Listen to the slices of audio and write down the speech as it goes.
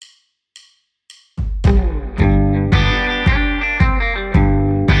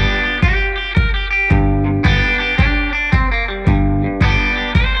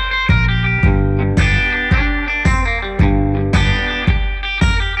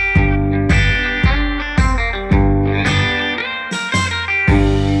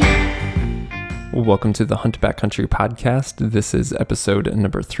Welcome to the Hunt Backcountry podcast. This is episode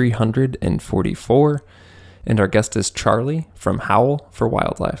number 344, and our guest is Charlie from Howl for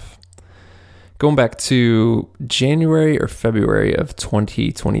Wildlife. Going back to January or February of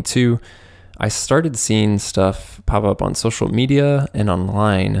 2022, I started seeing stuff pop up on social media and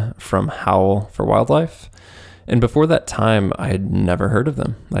online from Howl for Wildlife. And before that time, I had never heard of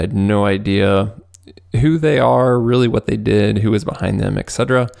them. I had no idea who they are, really what they did, who was behind them,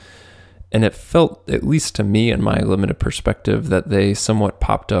 etc. And it felt, at least to me and my limited perspective, that they somewhat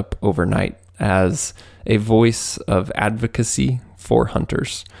popped up overnight as a voice of advocacy for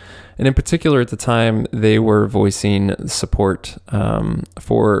hunters. And in particular, at the time, they were voicing support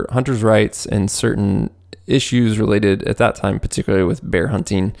for hunters' rights and certain issues related at that time, particularly with bear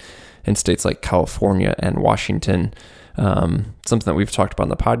hunting in states like California and Washington. Something that we've talked about on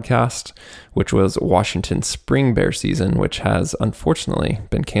the podcast, which was Washington spring bear season, which has unfortunately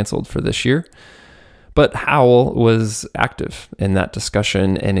been canceled for this year. But Howl was active in that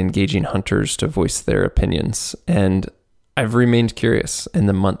discussion and engaging hunters to voice their opinions. And I've remained curious in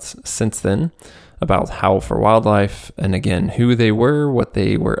the months since then about Howl for Wildlife, and again, who they were, what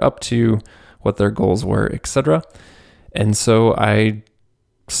they were up to, what their goals were, etc. And so I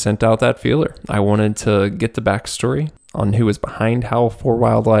sent out that feeler. I wanted to get the backstory on who was behind Howl for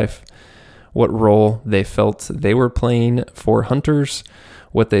Wildlife, what role they felt they were playing for hunters,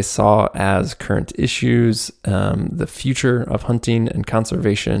 what they saw as current issues, the future of hunting and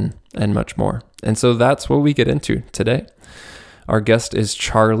conservation, and much more. And so that's what we get into today. Our guest is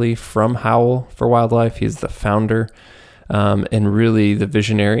Charlie from Howl for Wildlife. He's the founder and really the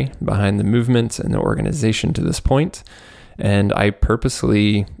visionary behind the movement and the organization to this point. And I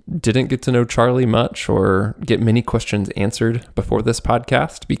purposely didn't get to know Charlie much or get many questions answered before this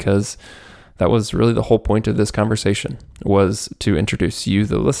podcast, because that was really the whole point of this conversation, was to introduce you,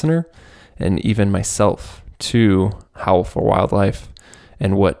 the listener, and even myself to Howl for Wildlife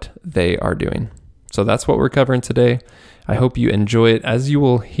and what they are doing. So that's what we're covering today. I hope you enjoy it. As you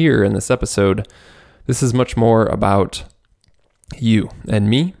will hear in this episode, this is much more about you and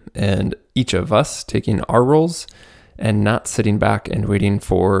me and each of us taking our roles and not sitting back and waiting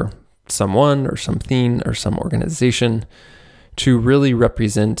for someone or something or some organization to really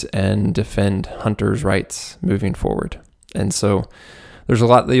represent and defend hunters' rights moving forward. And so there's a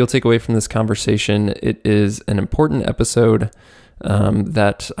lot that you'll take away from this conversation. It is an important episode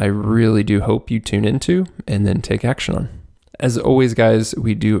that I really do hope you tune into and then take action on. As always, guys,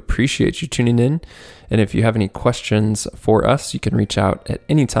 we do appreciate you tuning in. And if you have any questions for us, you can reach out at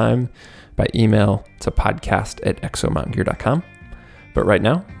any time by email to podcast@exomountaingear.com. But right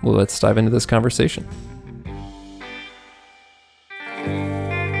now, let's dive into this conversation.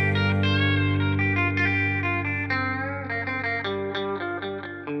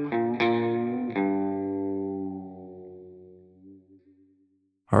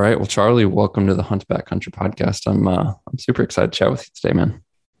 All right. Well, Charlie, welcome to the Hunt Backcountry podcast. I'm super excited to chat with you today, man.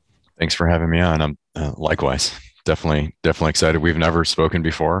 Thanks for having me on. I'm likewise definitely excited. We've never spoken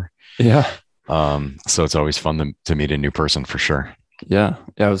before. Yeah. So it's always fun to meet a new person for sure. Yeah.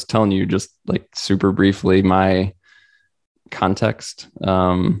 I was telling you just like super briefly my context.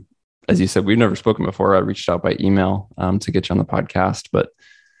 As you said, we've never spoken before. I reached out by email to get you on the podcast, but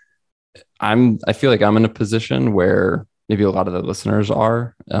I feel like I'm in a position where maybe a lot of the listeners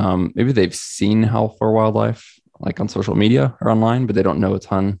are. Maybe they've seen Howl for Wildlife like on social media or online, but they don't know a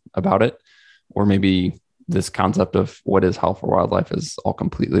ton about it. Or maybe this concept of what is Howl for Wildlife is all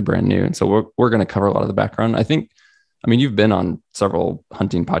completely brand new. And so we're going to cover a lot of the background. I mean, you've been on several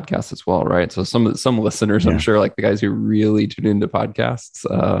hunting podcasts as well, right? So some listeners, yeah. I'm sure, like the guys who really tune into podcasts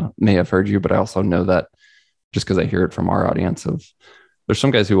may have heard you, but I also know that just because I hear it from our audience there's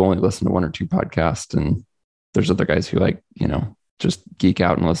some guys who only listen to one or two podcasts, and there's other guys who just geek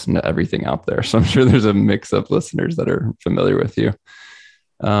out and listen to everything out there. So I'm sure there's a mix of listeners that are familiar with you.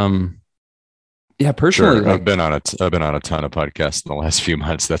 Yeah, personally, sure. I've been on a ton of podcasts in the last few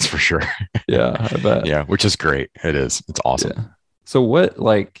months. That's for sure. Yeah, I bet. Yeah, which is great. It is. It's awesome. Yeah. So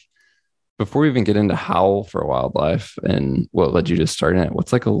before we even get into Howl for Wildlife and what led you to starting it,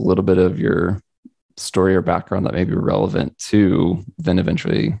 what's like a little bit of your story or background that may be relevant to then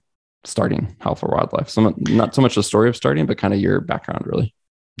eventually starting Howl for Wildlife? So not so much the story of starting, but kind of your background, really.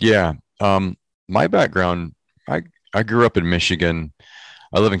 Yeah. My background, I grew up in Michigan.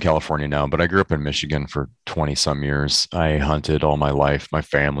 I live in California now, but I grew up in Michigan for 20 some years. I hunted all my life. My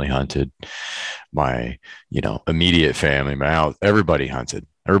family hunted. My, immediate family, my house, everybody hunted.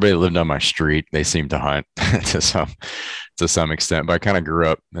 Everybody lived on my street. They seemed to hunt to some extent, but I kind of grew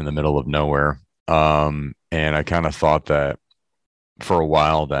up in the middle of nowhere. And I kind of thought that for a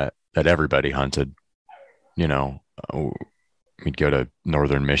while that that everybody hunted. You know, we'd go to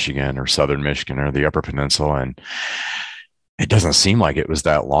northern Michigan or southern Michigan or the Upper Peninsula, and it doesn't seem like it was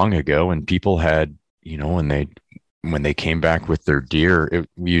that long ago. And people had, when they came back with their deer,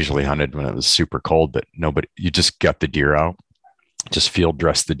 we usually hunted when it was super cold, but nobody, you just got the deer out, just field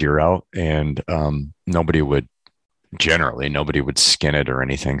dress the deer out, and nobody would skin it or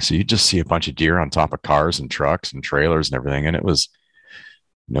anything. So you just see a bunch of deer on top of cars and trucks and trailers and everything, and it was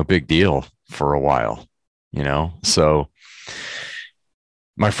no big deal for a while, So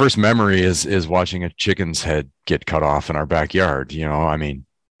my first memory is watching a chicken's head get cut off in our backyard. I mean,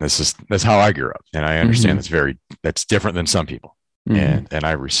 that's how I grew up, and I understand that's different than some people, and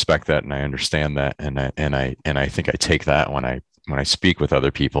I respect that, and I understand that, and I think I take that when I speak with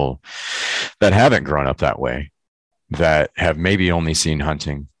other people that haven't grown up that way, that have maybe only seen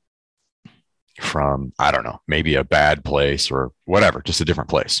hunting from, I don't know, maybe a bad place or whatever, just a different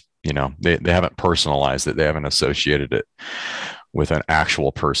place. They haven't personalized it. They haven't associated it with an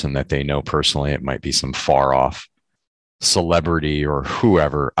actual person that they know personally. It might be some far off celebrity or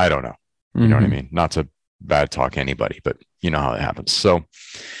whoever. I don't know. You know what I mean? Not to bad talk anybody, but you know how it happens. So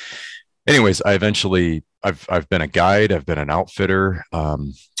anyways, I've been a guide. I've been an outfitter.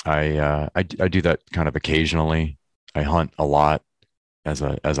 I do that kind of occasionally. I hunt a lot as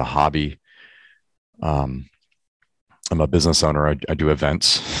a hobby. I'm a business owner. I do events.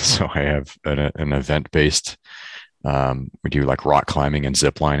 So I have an event based, we do like rock climbing and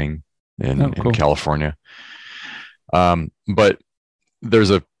zip lining in California. But there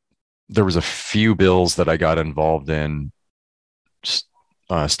was a few bills that I got involved in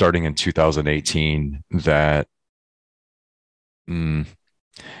starting in 2018 that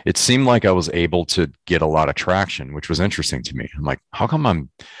it seemed like I was able to get a lot of traction, which was interesting to me. I'm like, how come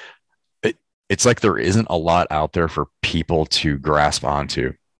it's like there isn't a lot out there for people to grasp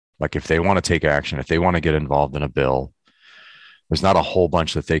onto. Like if they want to take action, if they want to get involved in a bill, there's not a whole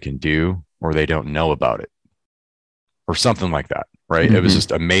bunch that they can do, or they don't know about it or something like that. Right. It was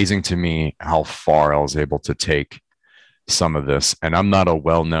just amazing to me how far I was able to take some of this. And I'm not a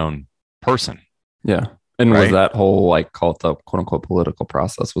well-known person. Yeah. And was that whole, like, call it the quote unquote political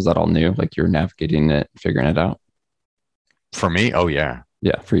process, was that all new? Like you're navigating it, figuring it out? For me? Oh yeah.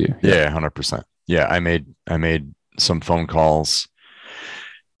 Yeah. For you. Yeah. 100%. Yeah. I made some phone calls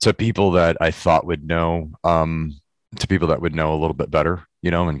to people that I thought would know, to people that would know a little bit better,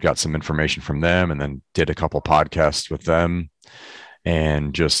 and got some information from them, and then did a couple podcasts with them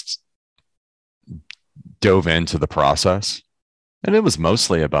and just dove into the process. And it was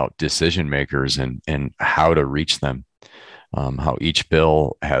mostly about decision makers and how to reach them, how each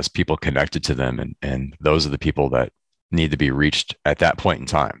bill has people connected to them. And those are the people that need to be reached at that point in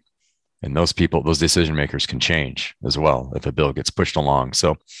time. And those decision makers can change as well if a bill gets pushed along.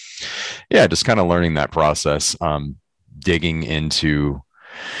 So yeah, just kind of learning that process, digging into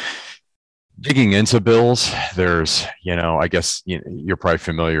bills. There's, I guess you're probably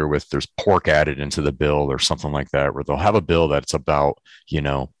familiar with, there's pork added into the bill or something like that, where they'll have a bill that's about,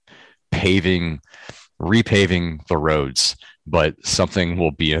 repaving the roads, but something will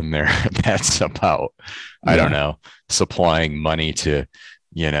be in there that's about, I don't know, supplying money to,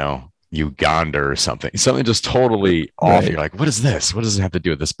 Uganda or something just totally off. You're like, what is this? What does it have to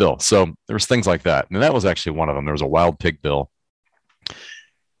do with this bill? So there was things like that. And that was actually one of them. There was a wild pig bill,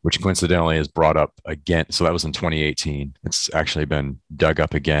 which coincidentally is brought up again. So that was in 2018. It's actually been dug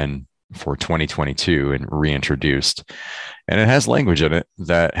up again for 2022 and reintroduced. And it has language in it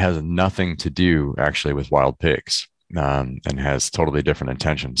that has nothing to do actually with wild pigs, and has totally different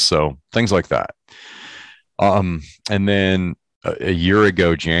intentions. So things like that. And then a year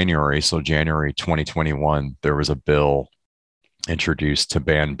ago, January 2021, there was a bill introduced to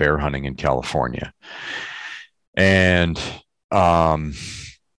ban bear hunting in California. And I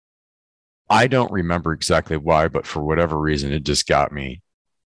don't remember exactly why, but for whatever reason, it just got me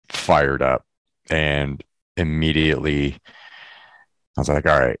fired up. And immediately I was like,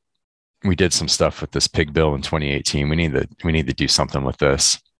 all right, we did some stuff with this pig bill in 2018. We need to do something with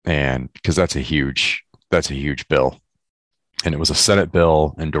this. And because that's a huge bill. And it was a Senate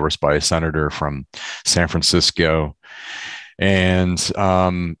bill endorsed by a senator from San Francisco. And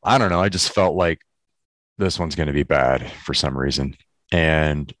I don't know, I just felt like this one's going to be bad for some reason.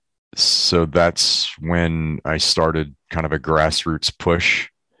 And so that's when I started kind of a grassroots push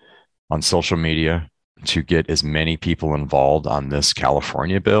on social media to get as many people involved on this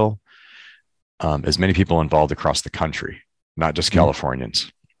California bill, as many people involved across the country, not just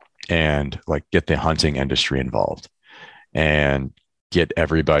Californians, and like get the hunting industry involved and get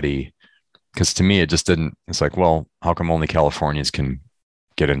everybody. Because to me, it just didn't, it's like, well, how come only Californians can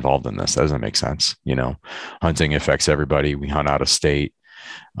get involved in this. That doesn't make sense. Hunting affects everybody. We hunt out of state.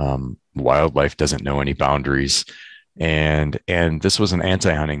 Wildlife doesn't know any boundaries. And this was an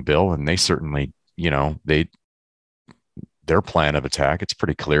anti-hunting bill, and they certainly, their plan of attack, it's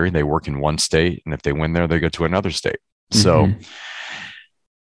pretty clear. They work in one state, and if they win there, they go to another state. Mm-hmm.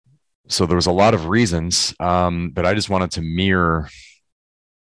 So there was a lot of reasons, but I just wanted to mirror,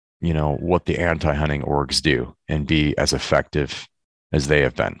 what the anti-hunting orgs do and be as effective as they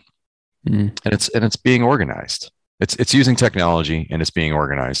have been. Mm. And it's being organized. It's using technology, and it's being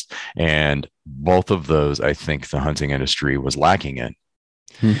organized. And both of those, I think the hunting industry was lacking in.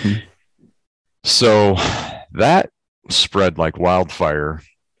 Mm-hmm. So that spread like wildfire.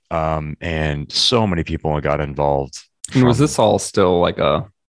 And so many people got involved. And was this all still like a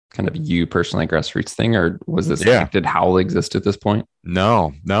kind of you personally grassroots thing, or was this did Howl exist at this point?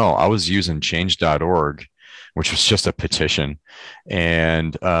 No, I was using change.org, which was just a petition.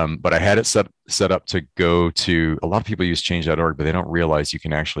 And but I had it set up to go to, a lot of people use change.org, but they don't realize you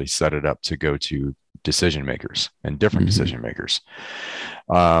can actually set it up to go to decision makers and different decision makers.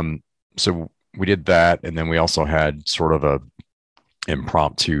 So we did that, and then we also had sort of a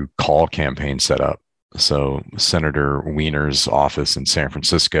impromptu call campaign set up. So Senator Wiener's office in San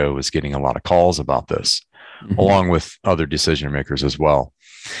Francisco was getting a lot of calls about this, along with other decision makers as well.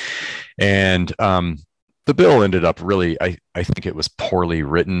 And the bill ended up really, I think it was poorly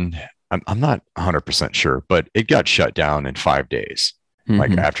written. I'm not 100% sure, but it got shut down in 5 days,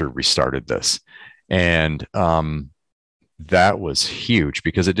 like after we started this. And that was huge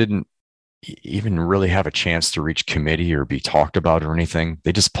because it didn't even really have a chance to reach committee or be talked about or anything.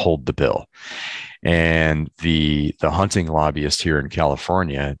 They just pulled the bill. And the hunting lobbyist here in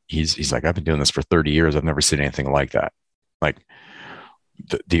California, he's like, I've been doing this for 30 years. I've never seen anything like that. Like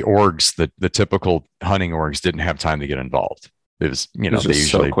the orgs, the typical hunting orgs didn't have time to get involved. It was, they usually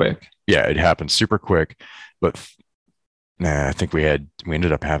so quick. Yeah, it happened super quick. But I think we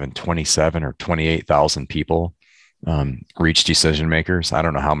ended up having 27 or 28,000 people reach decision makers. I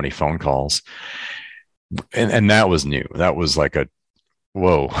don't know how many phone calls. And that was new. That was like a,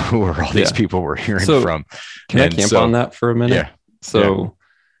 whoa, who are all these people we're hearing from? Can I camp on that for a minute? Yeah. So,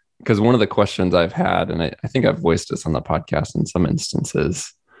 because one of the questions I've had, and I think I've voiced this on the podcast in some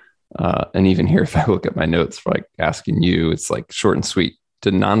instances, and even here, if I look at my notes for like asking you, it's like short and sweet.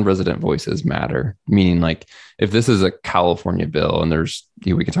 Do non-resident voices matter? Meaning, like, if this is a California bill, and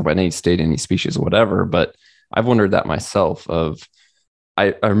we can talk about any state, any species, whatever, but I've wondered that myself.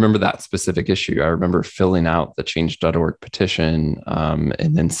 I remember that specific issue. I remember filling out the change.org petition,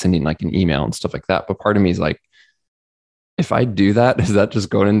 and then sending like an email and stuff like that. But part of me is like, if I do that, is that just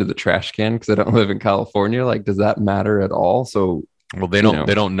going into the trash can because I don't live in California? Like, does that matter at all? So, well, they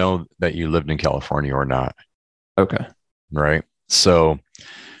don't know that you lived in California or not. Okay. Right. So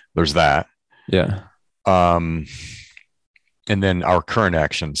there's that. Yeah. And then our current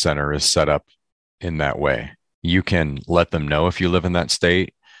action center is set up in that way. You can let them know if you live in that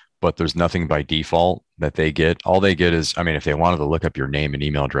state, but there's nothing by default that they get. All they get is, if they wanted to look up your name and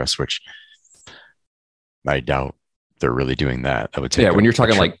email address, which I doubt they're really doing that. That would take when you're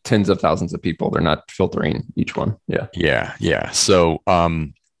talking like tens of thousands of people, they're not filtering each one. Yeah. So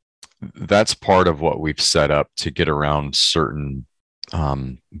that's part of what we've set up to get around certain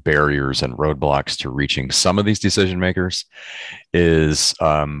barriers and roadblocks to reaching some of these decision makers is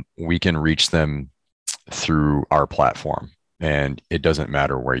we can reach them through our platform, and it doesn't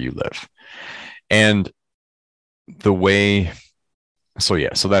matter where you live. And so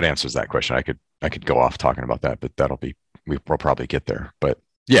that answers that question. I could go off talking about that, but we'll probably get there. But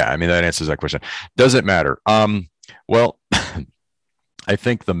yeah, that answers that question. Does it matter? Well, I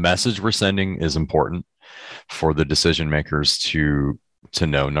think the message we're sending is important for the decision makers to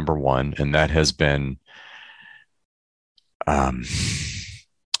know, number one, and that has been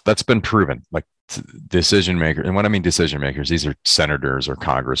that's been proven. Like decision makers, and when I mean decision makers, these are senators or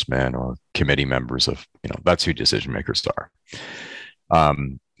congressmen or committee members of, that's who decision makers are.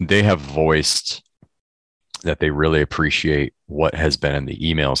 They have voiced that they really appreciate what has been in the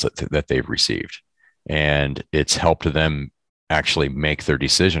emails that they've received, and it's helped them actually make their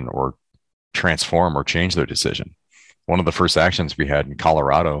decision or transform or change their decision. One of the first actions we had in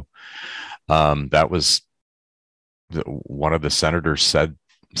Colorado, that was one of the senators said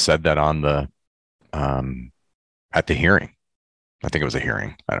that on the at the hearing. I think it was a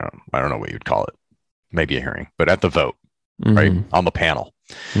hearing. I don't know what you'd call it. Maybe a hearing, but at the vote, right on the panel.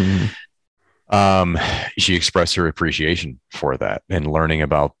 She expressed her appreciation for that and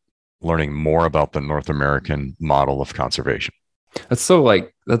learning more about the North American model of conservation. That's so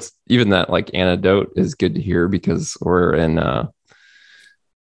that's even that like anecdote is good to hear because we're in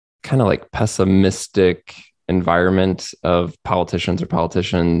kind of like pessimistic environment of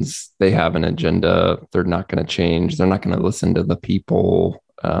politicians. They have an agenda. They're not going to change. They're not going to listen to the people,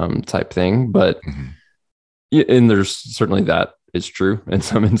 type thing. But Mhm. and there's certainly that is true in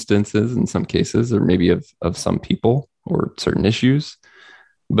some instances, in some cases, or maybe of some people or certain issues.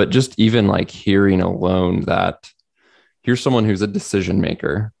 But just even like hearing alone that here's someone who's a decision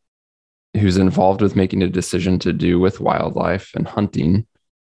maker, who's involved with making a decision to do with wildlife and hunting,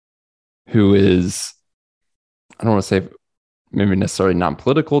 who is, I don't want to say maybe necessarily non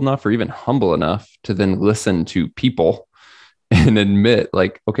political enough or even humble enough to then listen to people and admit,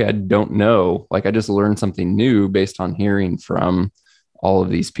 like, okay, I don't know. Like, I just learned something new based on hearing from all of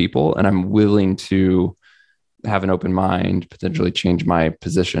these people. And I'm willing to have an open mind, potentially change my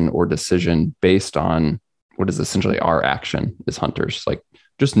position or decision based on what is essentially our action as hunters. Like,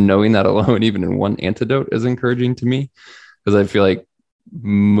 just knowing that alone, even in one antidote, is encouraging to me because I feel like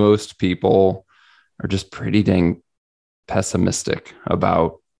most people are just pretty dang pessimistic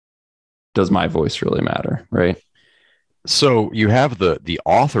about, does my voice really matter? Right. So you have the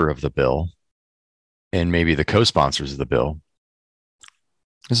author of the bill and maybe the co-sponsors of the bill.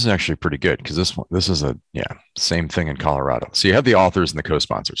 This is actually pretty good because this is a same thing in Colorado. So you have the authors and the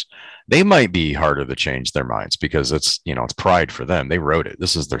co-sponsors. They might be harder to change their minds because it's pride for them. They wrote it.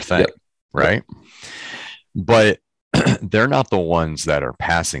 This is their thing, Yep. right? Yep. But they're not the ones that are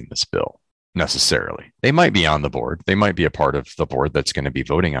passing this bill necessarily. They might be on the board. They might be a part of the board that's going to be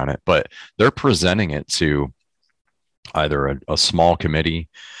voting on it, but they're presenting it to either a small committee,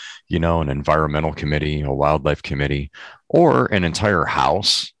 an environmental committee, a wildlife committee, or an entire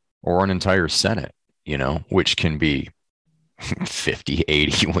House or an entire Senate, which can be 50,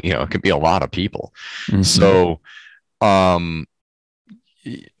 80, it can be a lot of people. Mm-hmm. So, I mean,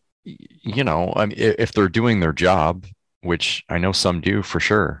 if they're doing their job, which I know some do for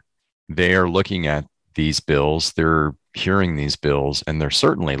sure, they are looking at these bills, they're hearing these bills, and they're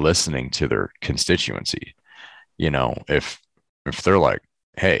certainly listening to their constituency. If they're like,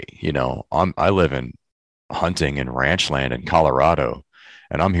 hey, I live in hunting and ranch land in Colorado,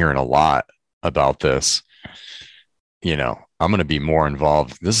 and I'm hearing a lot about this, I'm going to be more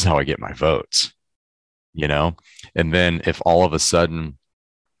involved. This is how I get my votes, and then if all of a sudden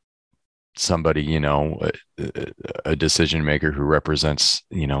somebody, a decision maker who represents,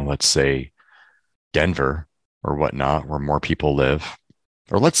 let's say Denver or whatnot, where more people live,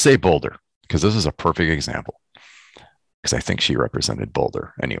 or let's say Boulder, because this is a perfect example. Because I think she represented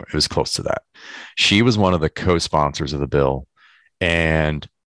Boulder. Anyway, it was close to that. She was one of the co-sponsors of the bill, and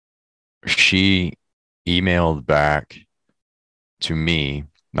she emailed back to me.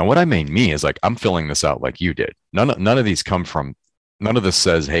 Now, what I mean is like, I'm filling this out like you did. None of these come from, none of this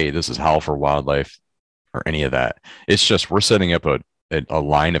says, hey, this is Howl for Wildlife or any of that. It's just, we're setting up a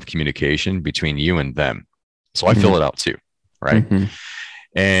line of communication between you and them. So I fill it out too. Right. Mm-hmm.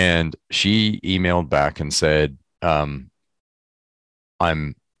 And she emailed back and said,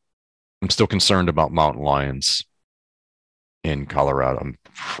 I'm still concerned about mountain lions in Colorado. I'm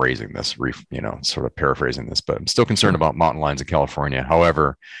phrasing this, sort of paraphrasing this, but I'm still concerned about mountain lions in California.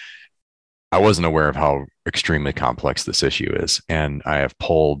 However, I wasn't aware of how extremely complex this issue is, and I have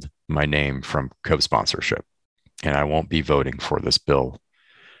pulled my name from co-sponsorship, and I won't be voting for this bill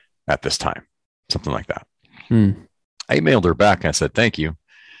at this time. Something like that. I emailed her back and I said, thank you.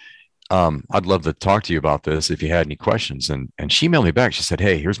 I'd love to talk to you about this if you had any questions. And she emailed me back. She said,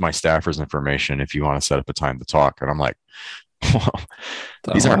 hey, here's my staffer's information if you want to set up a time to talk. And I'm like, well,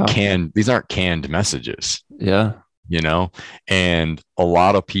 these aren't canned messages. Yeah. And a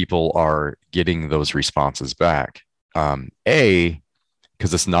lot of people are getting those responses back.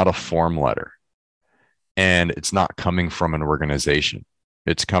 Because it's not a form letter and it's not coming from an organization.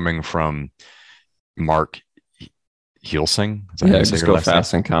 It's coming from Mark Helsing. Just go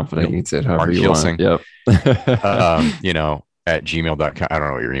fast and confident. You said however you want. Yep. At gmail.com. I don't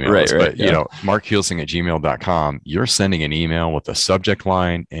know what your email is, but Mark Helsing at gmail.com. You're sending an email with a subject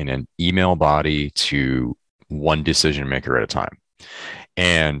line and an email body to one decision maker at a time.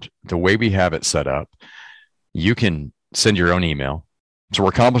 And the way we have it set up, you can send your own email. So we're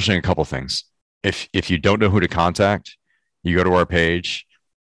accomplishing a couple things. If you don't know who to contact, you go to our page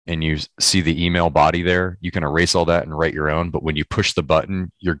and you see the email body there, you can erase all that and write your own. But when you push the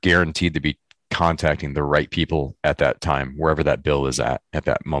button, you're guaranteed to be contacting the right people at that time, wherever that bill is at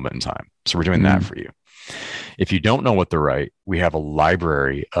that moment in time. So we're doing that for you. If you don't know what to write, we have a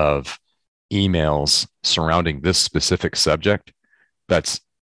library of emails surrounding this specific subject that's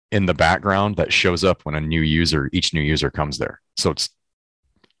in the background that shows up when each new user comes there. So it's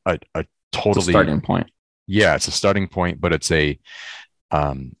a totally starting point. Yeah, it's a starting point, but it's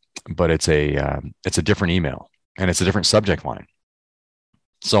but it's a different email and it's a different subject line.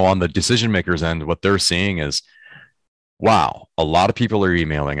 So on the decision makers end, what they're seeing is, wow, a lot of people are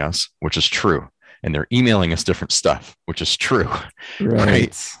emailing us, which is true. And they're emailing us different stuff, which is true. Right.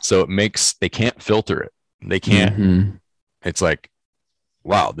 Right. So they can't filter it. They can't, Mm-hmm. it's like,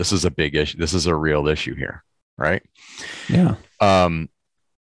 wow, this is a big issue. This is a real issue here. Right. Yeah. Um,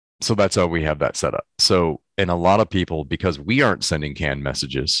 so that's how we have that set up. So, and a lot of people, because we aren't sending canned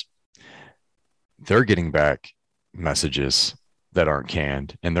messages, they're getting back messages that aren't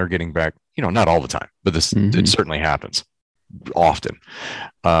canned, and they're getting back, not all the time, but it Mm-hmm. certainly happens often.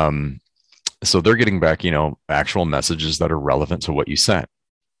 Um, so they're getting back, actual messages that are relevant to what you sent,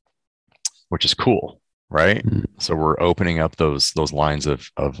 which is cool, right? Mm-hmm. So we're opening up those lines of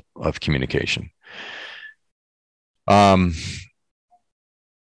communication. Um,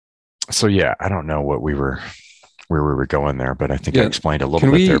 so yeah, I don't know where we were going there, but I think I Yeah. explained a little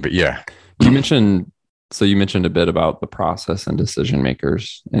Can bit there. we, But yeah. you mentioned, so you mentioned a bit about the process and decision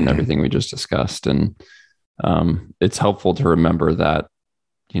makers and Mhm. everything we just discussed. And it's helpful to remember that,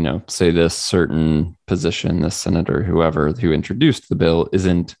 say this certain position, this senator, whoever who introduced the bill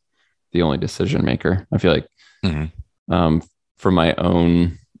isn't the only decision maker. I feel like Mhm. um, from my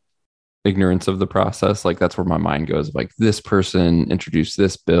own ignorance of the process, like that's where my mind goes. Like this person introduced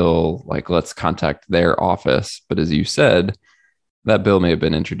this bill, like let's contact their office. But as you said, that bill may have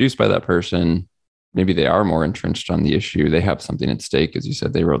been introduced by that person. Maybe they are more entrenched on the issue. They have something at stake. As you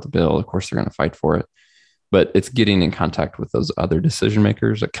said, they wrote the bill. Of course, they're going to fight for it. But it's getting in contact with those other decision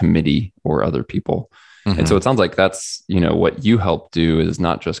makers, a committee or other people. And so Mhm. it sounds like that's, what you help do is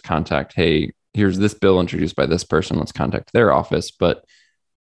not just contact, hey, here's this bill introduced by this person, let's contact their office, but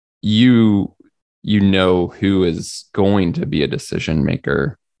you know who is going to be a decision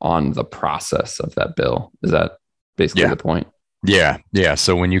maker on the process of that bill. Is that basically Yeah. the point? Yeah. Yeah.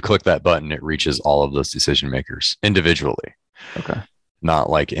 So when you click that button, it reaches all of those decision makers individually, Okay. not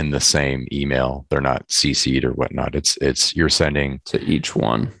like in the same email. They're not CC'd or whatnot. It's you're sending To each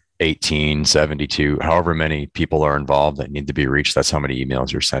one. 18, 72, however many people are involved that need to be reached. That's how many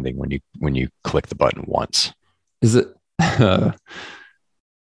emails you're sending when you click the button once. Is it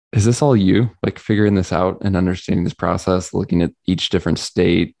is this all you like figuring this out and understanding this process, looking at each different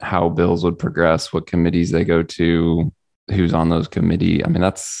state, how bills would progress, what committees they go to, who's on those committee? I mean,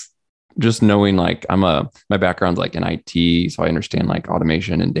 that's just knowing like my background's like in IT, so I understand like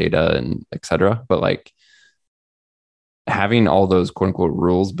automation and data and et cetera. But like having all those quote unquote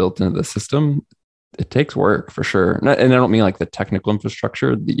rules built into the system, it takes work for sure. And I don't mean like the technical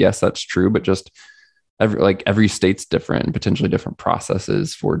infrastructure. Yes, that's true, but just every state's different and potentially different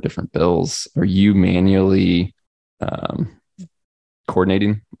processes for different bills. Are you manually um,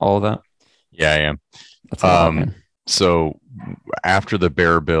 coordinating all of that? Yeah, I am. That's a lot, Um, man. so after the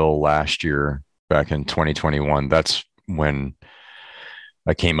bear bill last year, back in 2021, that's when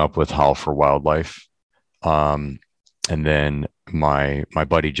I came up with Howl for Wildlife. Um, and then my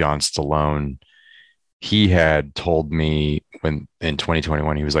buddy John Stallone, he had told me when in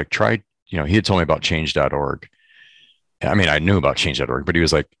 2021, he was like, try, he had told me about change.org. I mean, I knew about change.org, but he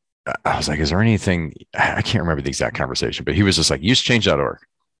was like, I was like, is there anything? I can't remember the exact conversation, but he was just like, use change.org.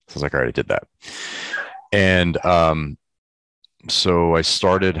 So I was like, all right, I did that. And so I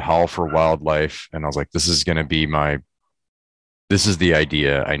started Howl for Wildlife, and I was like, this is the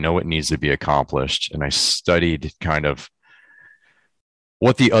idea. I know it needs to be accomplished. And I studied kind of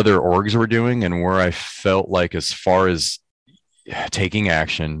what the other orgs were doing and where I felt like, as far as taking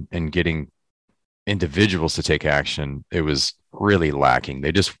action and getting individuals to take action, it was really lacking.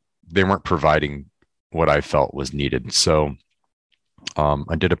 They weren't providing what I felt was needed. So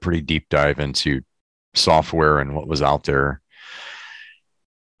I did a pretty deep dive into software and what was out there.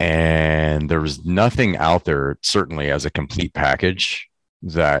 And there was nothing out there, certainly as a complete package,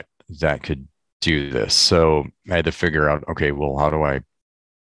 that could do this. So I had to figure out, okay, well, how do I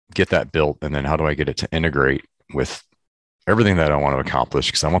get that built, and then how do I get it to integrate with everything that I want to accomplish?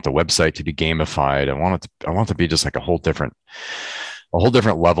 Because I want the website to be gamified. I want it to be just like a whole different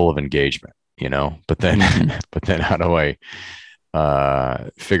level of engagement, But then, Mm-hmm. but then, how do I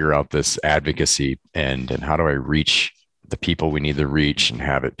figure out this advocacy and how do I reach the people we need to reach and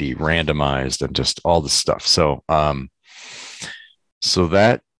have it be randomized and just all this stuff. So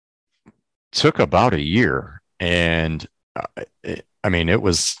that took about a year, and I mean,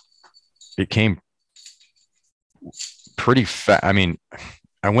 it came pretty fast. I mean,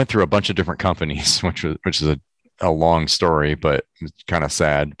 I went through a bunch of different companies, which is a long story, but it's kind of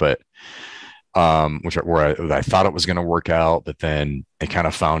sad. But where I thought it was going to work out, but then I kind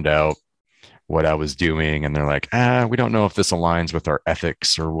of found out what I was doing. And they're like, we don't know if this aligns with our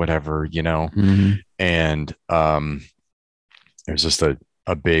ethics or whatever, you know? Mm-hmm. And it was just a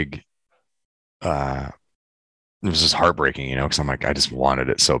big, uh, it was just heartbreaking, you know, because I'm like, I just wanted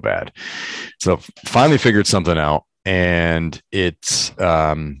it so bad. So finally figured something out. And it's,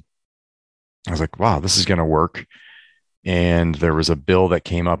 I was like, wow, this is going to work. And there was a bill that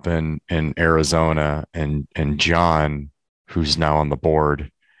came up in Arizona, and John, who's now on the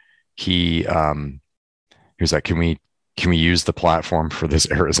board, he he was like, can we use the platform for this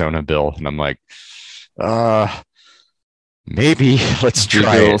Arizona bill? And I'm like, uh, maybe let's Do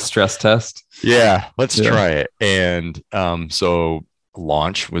try a little it. stress test. Yeah, let's Yeah. try it. And so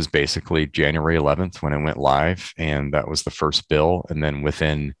launch was basically January 11th when it went live, and that was the first bill. And then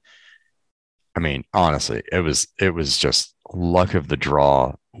within, I mean, honestly, it was just luck of the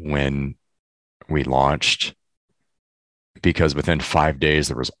draw when we launched, because within 5 days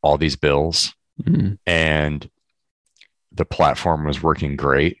there was all these bills, Mm-hmm. and the platform was working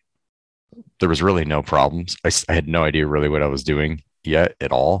great. There was really no problems. I had no idea really what I was doing yet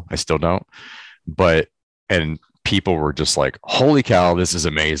at all. I still don't. But, and people were just like, holy cow, this is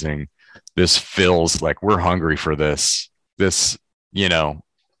amazing. This feels like we're hungry for this. This, you know,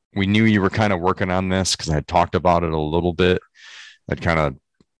 we knew you were kind of working on this because I had talked about it a little bit. I'd kind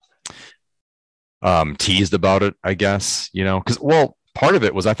of teased about it, I guess, you know, because, well, part of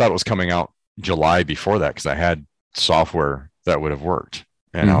it was I thought it was coming out July before that because I had software that would have worked.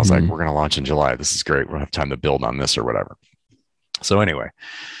 And I was like, Mm-hmm. we're going to launch in July. This is great. We'll have time to build on this or whatever. So anyway,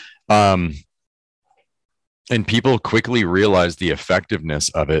 um, and people quickly realized the effectiveness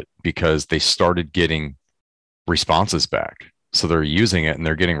of it because they started getting responses back. So they're using it and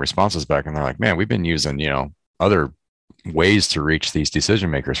they're getting responses back, and they're like, man, we've been using, you know, other ways to reach these decision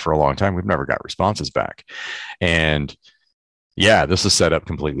makers for a long time. We've never got responses back. And yeah, this is set up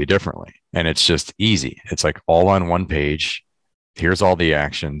completely differently. And it's just easy. It's like all on one page. Here's all the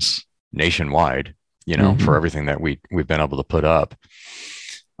actions nationwide, you know, for Mm-hmm. everything that we've been able to put up.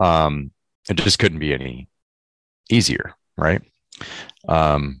 It just couldn't be any easier, right?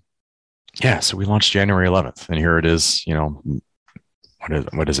 Um, yeah, so we launched January 11th, and here it is. You know,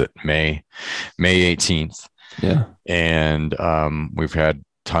 what is it? May 18th, Yeah. and we've had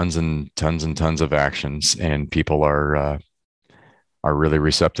tons and tons and tons of actions, and people are really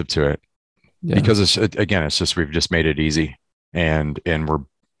receptive to it Yeah. because it's just we've just made it easy, and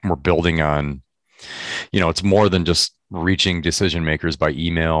we're building on, you know, it's more than just reaching decision makers by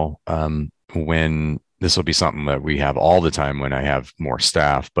email. When this will be something that we have all the time when I have more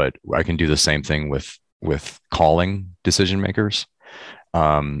staff, but I can do the same thing with calling decision makers.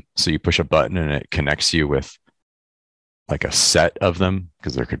 So you push a button and it connects you with like a set of them,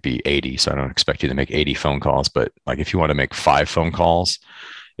 because there could be 80. So I don't expect you to make 80 phone calls, but like if you want to make 5 phone calls,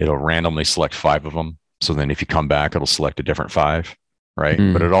 it'll randomly select 5 of them. So then if you come back, it'll select a different 5, right?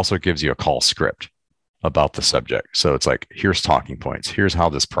 But Mm. it also gives you a call script about the subject. So it's like, here's talking points. Here's how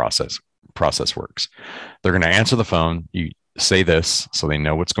this process works. They're going to answer the phone. You say this so they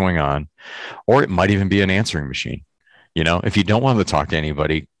know what's going on, or it might even be an answering machine. You know, if you don't want to talk to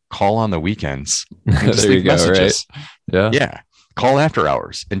anybody, call on the weekends and just There you leave go. Right. messages. Yeah. Yeah. Call after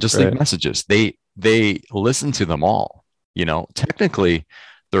hours and just leave Right. messages. They listen to them all. You know, technically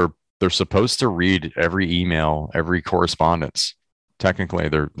they're supposed to read every email, every correspondence. Technically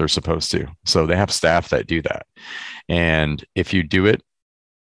they're supposed to. So they have staff that do that. And if you do it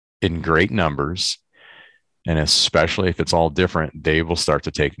in great numbers, and especially if it's all different, they will start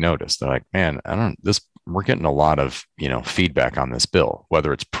to take notice. They're like, man, I don't this we're getting a lot of, you know, feedback on this bill,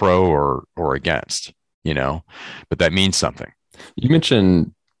 whether it's pro or against, you know, but that means something. You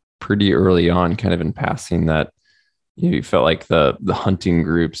mentioned pretty early on, kind of in passing, that you felt like the hunting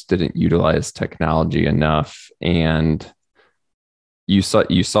groups didn't utilize technology enough, and you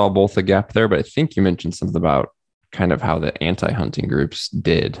saw both a gap there, but I think you mentioned something about kind of how the anti-hunting groups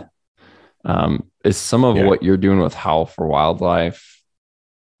did. Is some of Yeah. what you're doing with Howl for Wildlife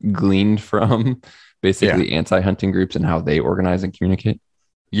gleaned from Yeah. basically anti-hunting groups and how they organize and communicate?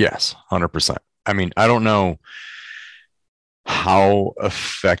 Yes. 100%. I mean, I don't know how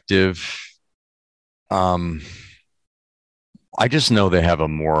effective, um, I just know they have a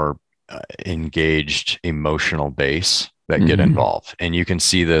more engaged emotional base that get Mm-hmm. involved. And you can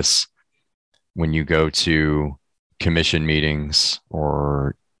see this when you go to commission meetings,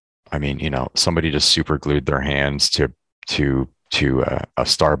 or, I mean, you know, somebody just super glued their hands to a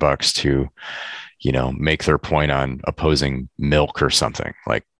Starbucks to, you know, make their point on opposing milk or something.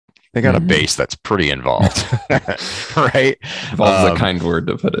 Like they got a Mm-hmm. base that's pretty involved, right? Involves a kind word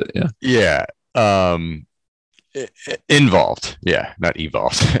to put it. Yeah. Yeah. Um, Involved. Yeah, not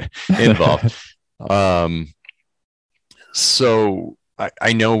evolved. Involved. Um, so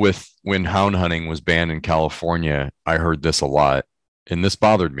I know with when hound hunting was banned in California, I heard this a lot, and this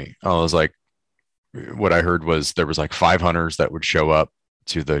bothered me. I was like, what I heard was there was like 5 hunters that would show up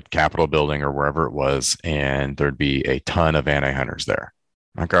to the Capitol building or wherever it was, and there'd be a ton of anti-hunters there.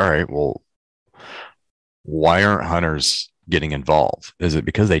 Like, all right, well, why aren't hunters getting involved? Is it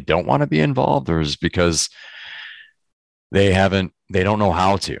because they don't want to be involved, or is it because they don't know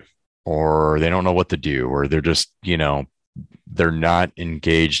how to, or they don't know what to do, or they're just, they're not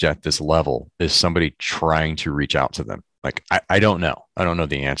engaged at this level? Is somebody trying to reach out to them? Like, I don't know. I don't know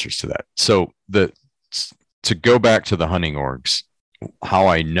the answers to that. So to go back to the hunting orgs, how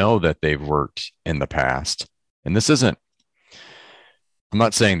I know that they've worked in the past, and this isn't, I'm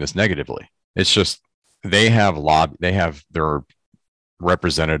not saying this negatively. It's just they have their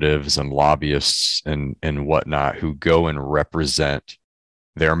representatives and lobbyists and whatnot who go and represent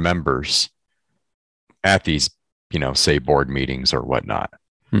their members at these, say board meetings or whatnot.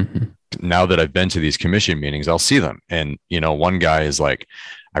 Mm-hmm. Now that I've been to these commission meetings, I'll see them. And, one guy is like,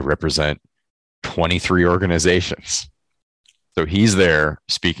 I represent 23 organizations. So he's there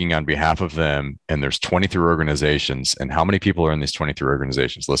speaking on behalf of them. And there's 23 organizations. And how many people are in these 23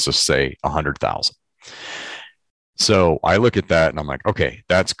 organizations? Let's just say 100,000. So I look at that and I'm like, okay,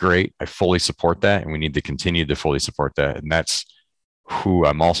 that's great. I fully support that. And we need to continue to fully support that. And that's who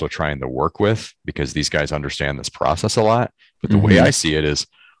I'm also trying to work with, because these guys understand this process a lot. But the way I see it is,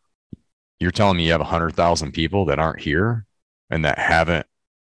 you're telling me you have 100,000 people that aren't here and that haven't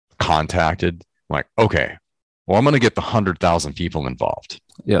contacted. I'm like, okay, well, I'm going to get the 100,000 people involved.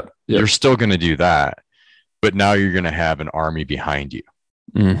 Yep. You're still going to do that, but now you're going to have an army behind you.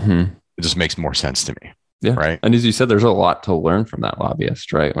 Mm-hmm. It just makes more sense to me. Yeah. Right. And as you said, there's a lot to learn from that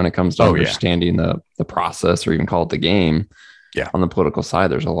lobbyist, right? When it comes to understanding the process, or even call it the game. Yeah. On the political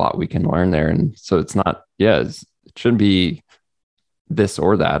side, there's a lot we can learn there. And so it's not, it shouldn't be this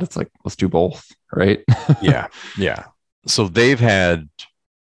or that. It's like, let's do both. Right. Yeah. Yeah. So they have had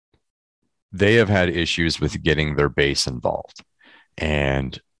issues with getting their base involved.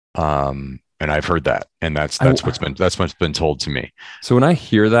 And I've heard that. And that's what's been told to me. So when I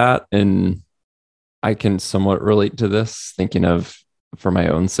hear that, and I can somewhat relate to this, thinking of for my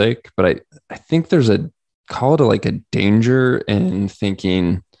own sake, but I think there's like a danger in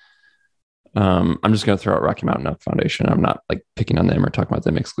thinking, I'm just going to throw out Rocky Mountain Elk Foundation. I'm not like picking on them or talking about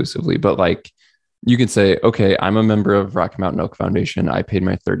them exclusively, but like you can say, okay, I'm a member of Rocky Mountain Elk Foundation. I paid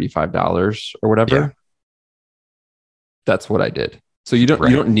my $35 or whatever. Yeah. That's what I did. So you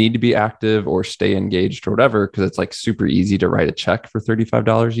don't need to be active or stay engaged or whatever, because it's like super easy to write a check for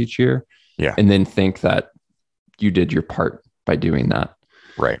 $35 each year. Yeah. And then think that you did your part by doing that.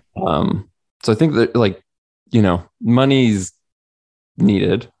 Right. So I think that, like, money's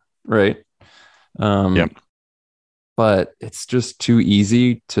needed, right? Yep. But it's just too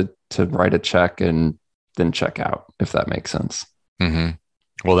easy to write a check and then check out, if that makes sense. Mm-hmm.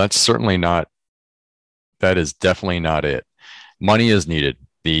 Well, that is definitely not it. Money is needed.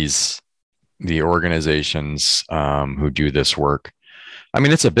 The organizations who do this work, I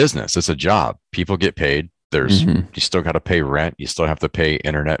mean, it's a business. It's a job. People get paid. You still got to pay rent. You still have to pay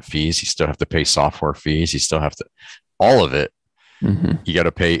internet fees. You still have to pay software fees. You still have to, all of it. Mm-hmm. You got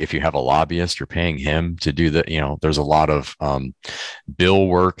to pay. If you have a lobbyist, you're paying him to do that. There's a lot of bill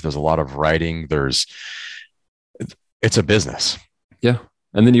work. There's a lot of writing. It's a business. Yeah.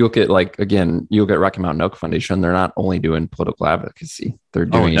 And then you look at, like, again, you look at Rocky Mountain Elk Foundation. They're not only doing political advocacy. They're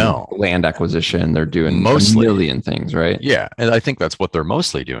doing land acquisition. They're doing mostly a million things, right? Yeah. And I think that's what they're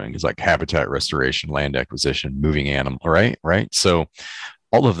mostly doing, is like habitat restoration, land acquisition, moving animal, right? Right. So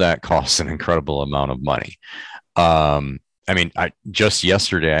all of that costs an incredible amount of money. I mean, just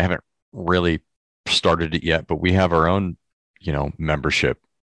yesterday, I haven't really started it yet, but we have our own, membership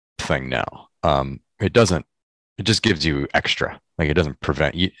thing now. It just gives you extra. Like, it doesn't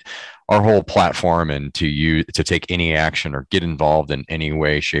prevent you. Our whole platform and to take any action or get involved in any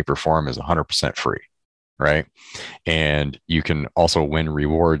way, shape, or form is 100% free, right? And you can also win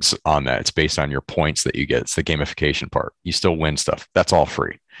rewards on that. It's based on your points that you get. It's the gamification part. You still win stuff. That's all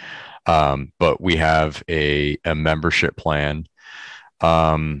free. But we have a membership plan,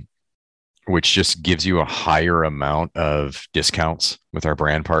 which just gives you a higher amount of discounts with our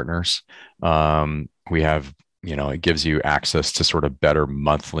brand partners. We have, it gives you access to sort of better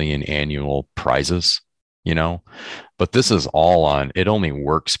monthly and annual prizes, but this is it only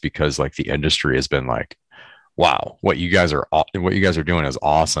works because, like, the industry has been like, wow, what you guys are doing is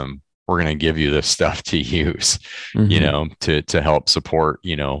awesome. We're going to give you this stuff to use, to help support,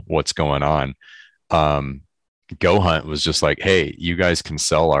 what's going on. Go Hunt was just like, hey, you guys can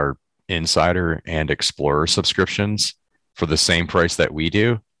sell our Insider and Explorer subscriptions for the same price that we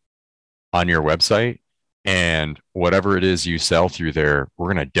do on your website. And whatever it is you sell through there,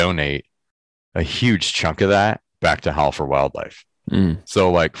 we're going to donate a huge chunk of that back to Howl for Wildlife. Mm.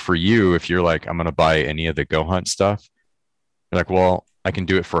 So, like for you, if you're like, I'm going to buy any of the Go Hunt stuff, you're like, well, I can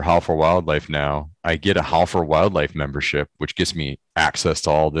do it for Howl for Wildlife now. I get a Howl for Wildlife membership, which gives me access to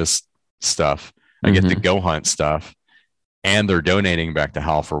all this stuff. I get the Mm-hmm. Go Hunt stuff, and they're donating back to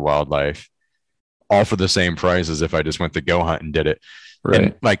Howl for Wildlife, all for the same price as if I just went to Go Hunt and did it. And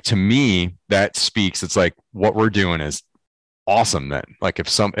Right. like to me, that speaks. It's like what we're doing is awesome. Then, like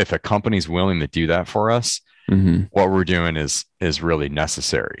if a company's willing to do that for us, Mm-hmm. what we're doing is really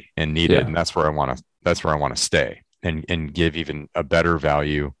necessary and needed, Yeah. and that's where I want to stay and give even a better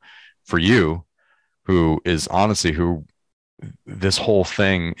value for you, who is honestly who this whole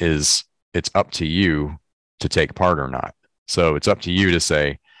thing is. It's up to you to take part or not. So it's up to you to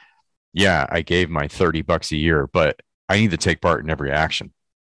say, yeah, I gave my $30 a year, but I need to take part in every action.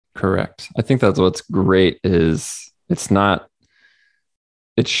 Correct. I think that's what's great is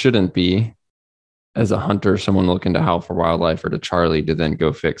it shouldn't be as a hunter, someone looking to Howl for Wildlife or to Charlie to then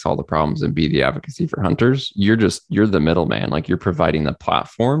go fix all the problems and be the advocacy for hunters. You're the middleman. Like you're providing the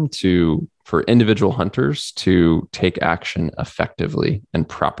platform for individual hunters to take action effectively and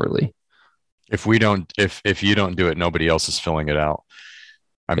properly. If you don't do it, nobody else is filling it out.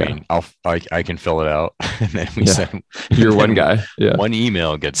 I Yeah. mean, I can fill it out, and then we Yeah. send, You're one then guy. Yeah. one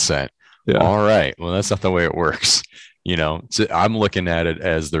email gets sent. Yeah. All right, well, that's not the way it works. So I'm looking at it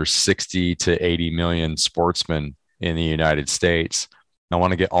as there's 60 to 80 million sportsmen in the United States. I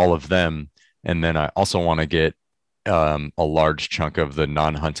want to get all of them, and then I also want to get a large chunk of the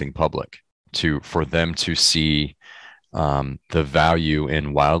non-hunting public for them to see the value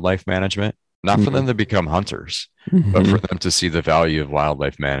in wildlife management, not for Mm-hmm. them to become hunters, but for Mm-hmm. them to see the value of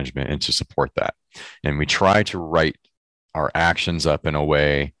wildlife management and to support that. And we try to write our actions up in a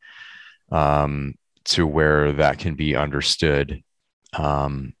way to where that can be understood,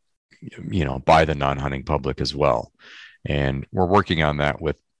 um, by the non-hunting public as well. And we're working on that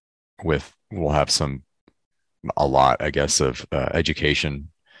we'll have a lot, I guess, of education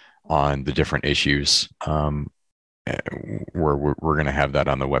on the different issues, where we're going to have that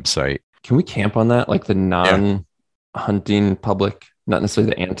on the website. Can we camp on that? Like the Yeah. non-hunting public, not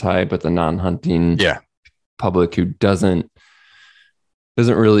necessarily the anti, but the non-hunting Yeah. public who doesn't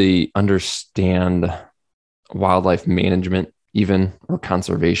really understand wildlife management even or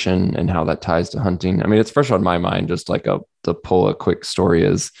conservation and how that ties to hunting. I mean, it's fresh on my mind. Just like to pull a quick story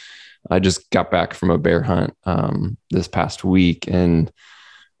is I just got back from a bear hunt this past week and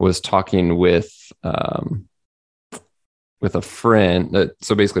was talking with a friend.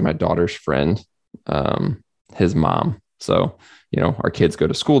 So basically, my daughter's friend, his mom. So our kids go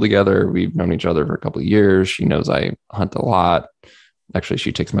to school together. We've known each other for a couple of years. She knows I hunt a lot. Actually,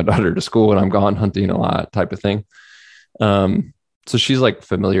 she takes my daughter to school when I'm gone hunting a lot, type of thing. So she's like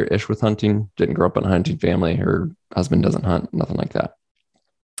familiar-ish with hunting. Didn't grow up in a hunting family. Her husband doesn't hunt, nothing like that.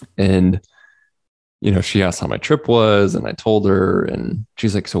 And she asked how my trip was, and I told her, and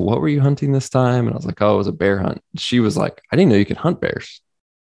she's like, "So what were you hunting this time?" And I was like, "Oh, it was a bear hunt." She was like, "I didn't know you could hunt bears."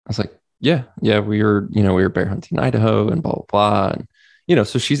 I was like, "Yeah, we were bear hunting in Idaho and blah blah blah." And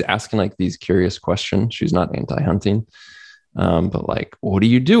so she's asking like these curious questions. She's not anti-hunting, but like, what do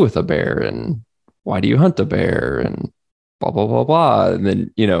you do with a bear, and why do you hunt a bear, and blah blah blah blah. And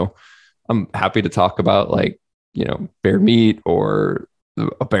then I'm happy to talk about like bear meat or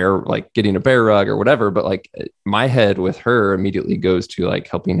a bear, like getting a bear rug or whatever, but like my head with her immediately goes to like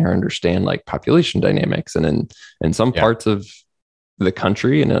helping her understand like population dynamics. And in some Yeah. parts of the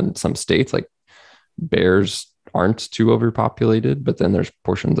country and in some states, like bears aren't too overpopulated, but then there's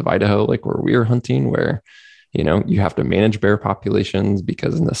portions of Idaho like where we're hunting where you have to manage bear populations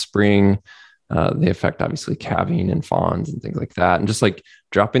because in the spring they affect obviously calving and fawns and things like that. And just like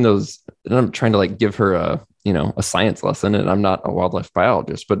dropping those, and I'm trying to like give her a science lesson, and I'm not a wildlife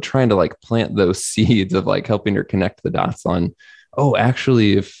biologist, but trying to like plant those seeds of like helping her connect the dots on, oh,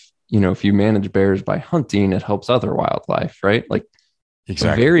 actually, if you manage bears by hunting, it helps other wildlife, right? Like a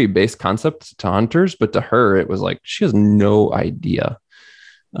Exactly. very base concept to hunters, but to her, it was like she has no idea.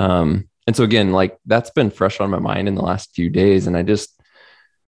 And so again, like that's been fresh on my mind in the last few days, and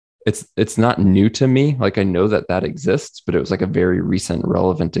it's not new to me. Like I know that exists, but it was like a very recent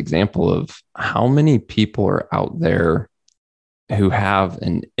relevant example of how many people are out there who have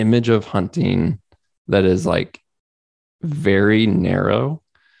an image of hunting that is like very narrow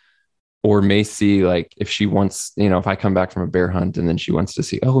or may see like if she wants, if I come back from a bear hunt and then she wants to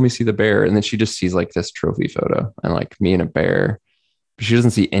see, oh, let me see the bear. And then she just sees like this trophy photo and like me and a bear. But she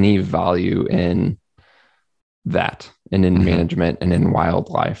doesn't see any value in that and in Mm-hmm. management and in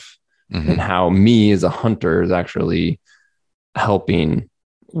wildlife and Mm-hmm. how me as a hunter is actually helping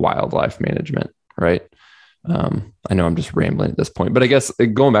wildlife management, right? I know I'm just rambling at this point, but I guess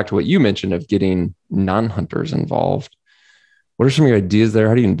going back to what you mentioned of getting non-hunters involved, what are some of your ideas there?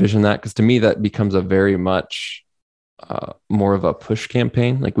 How do you envision that? Because to me, that becomes a very much more of a push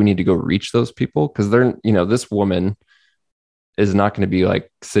campaign. Like we need to go reach those people because they're, this woman is not going to be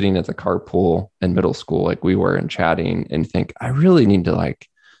like sitting at the carpool in middle school like we were and chatting and think, I really need to like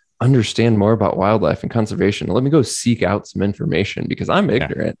understand more about wildlife and conservation. Let me go seek out some information because I'm Yeah.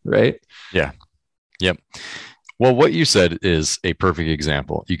 ignorant, right? Yeah. Yep. Well, what you said is a perfect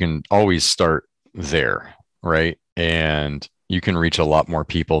example. You can always start there, right? And you can reach a lot more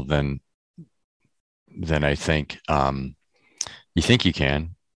people than I think you think you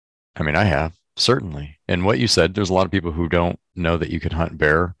can. I mean, I have certainly. And what you said, there's a lot of people who don't know that you can hunt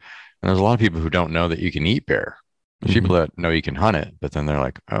bear, and there's a lot of people who don't know that you can eat bear. There's Mm-hmm. people that know you can hunt it, but then they're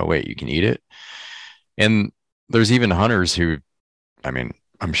like, "Oh, wait, you can eat it." And there's even hunters who, I mean,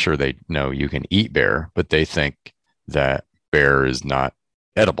 I'm sure they know you can eat bear, but they think that bear is not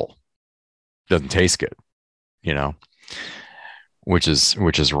edible, doesn't taste good, you know, which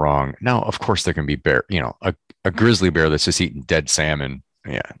is wrong. Now, of course, there can be bear, a grizzly bear that's just eating dead salmon.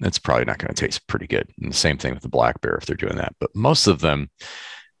 Yeah, that's probably not going to taste pretty good. And the same thing with the black bear if they're doing that. But most of them,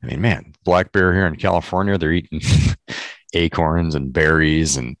 I mean, man, black bear here in California, they're eating acorns and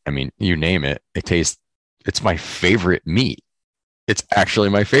berries, and I mean, you name it. It's my favorite meat. It's actually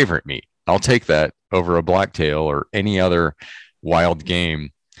my favorite meat. I'll take that over a blacktail or any other wild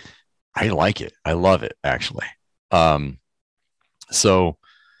game. I like it. I love it actually. Um, so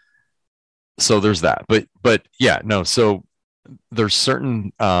so there's that. But yeah, no. So there's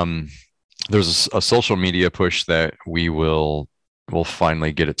certain there's a social media push that we'll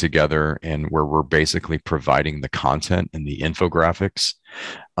finally get it together and where we're basically providing the content and the infographics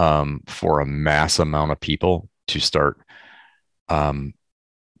for a mass amount of people to start um,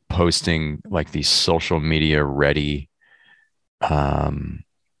 posting like these social media ready um,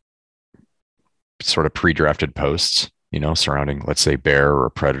 sort of pre-drafted posts, surrounding, let's say, bear or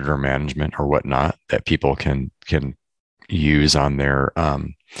predator management or whatnot that people can use on their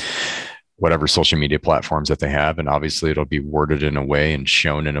whatever social media platforms that they have. And obviously it'll be worded in a way and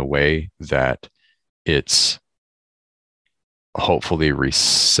shown in a way that it's hopefully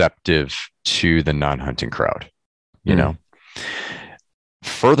receptive to the non-hunting crowd, you Mm. know.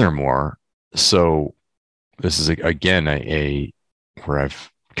 Furthermore, so this is again a where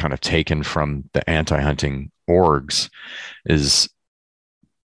I've kind of taken from the anti-hunting orgs is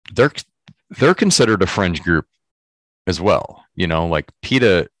they're they're considered a fringe group as well. Like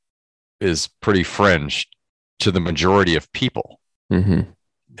PETA is pretty fringe to the majority of people. Mm-hmm.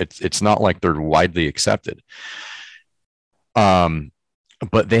 It's not like they're widely accepted. Um,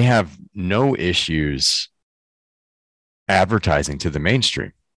 but they have no issues advertising to the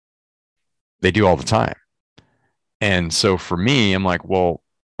mainstream. They do all the time. And so for me, I'm like, well,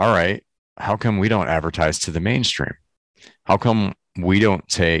 all right, how come we don't advertise to the mainstream? How come we don't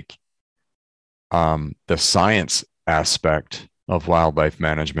take the science aspect of wildlife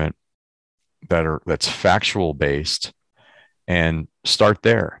management that's factual based and start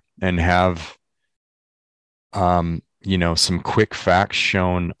there and have some quick facts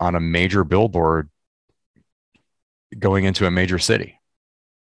shown on a major billboard going into a major city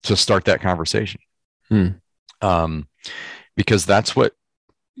to start that conversation. Mm. um, because that's what,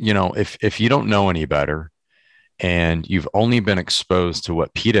 if you don't know any better and you've only been exposed to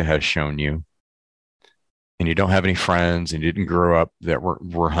what PETA has shown you and you don't have any friends and you didn't grow up that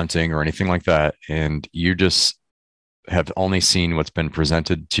were hunting or anything like that, and you just have only seen what's been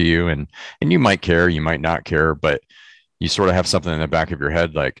presented to you, and you might care, you might not care, but you sort of have something in the back of your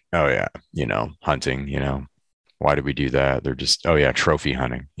head like, oh yeah, hunting, why did we do that? They're just, oh yeah, trophy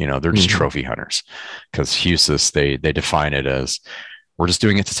hunting, they're just Mm-hmm. trophy hunters. Because Husis, they define it as, we're just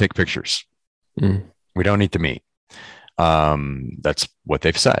doing it to take pictures. Mm. We don't eat the meat. That's what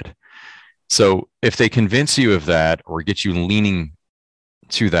they've said. So if they convince you of that or get you leaning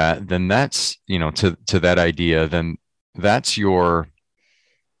to that, then that's, to that idea, then that's all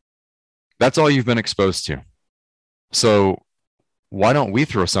you've been exposed to. So why don't we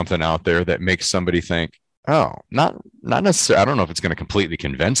throw something out there that makes somebody think, oh, not necessarily, I don't know if it's going to completely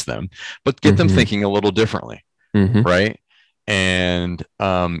convince them, but get them Mm-hmm. thinking a little differently, Mm-hmm. right? And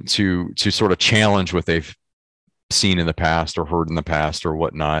to sort of challenge what they've seen in the past or heard in the past or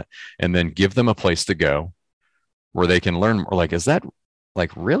whatnot, and then give them a place to go where they can learn more. Like, is that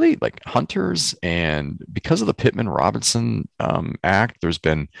like really like hunters? And because of the Pittman Robinson Act, there's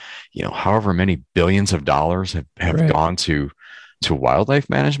been, however many billions of dollars have Right. gone to wildlife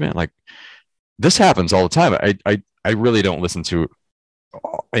management. Like this happens all the time. I really don't listen to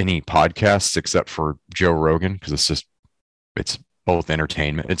any podcasts except for Joe Rogan because it's both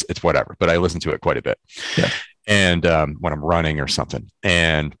entertainment. It's whatever, but I listen to it quite a bit. Yeah. And when I'm running or something,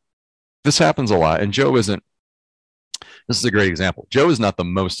 and this happens a lot. And Joe isn't. This is a great example. Joe is not the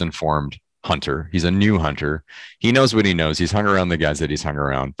most informed hunter. He's a new hunter. He knows what he knows. He's hung around the guys that he's hung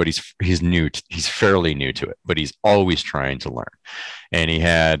around, but he's new. He's fairly new to it, but he's always trying to learn. And he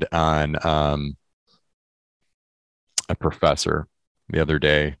had on a professor the other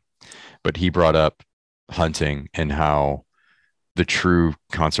day, but he brought up hunting and how the true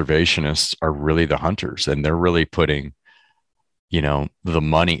conservationists are really the hunters, and they're really putting the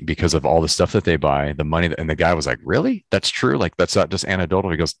money because of all the stuff that they buy, the money and the guy was like, really? That's true? Like, that's not just anecdotal.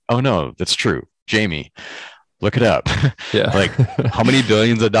 He goes, oh no, that's true. Jamie, look it up. Yeah. Like how many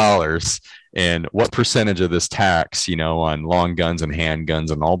billions of dollars and what percentage of this tax, on long guns and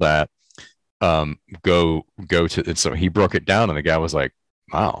handguns and all that, go to. And so he broke it down and the guy was like,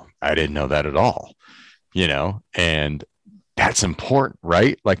 wow, I didn't know that at all, and that's important,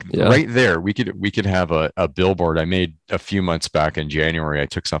 right? Like right there, we could have a billboard. I made a few months back in January. I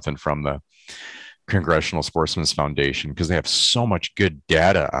took something from the Congressional Sportsmen's Foundation because they have so much good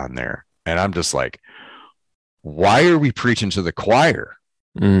data on there. And I'm just like, why are we preaching to the choir?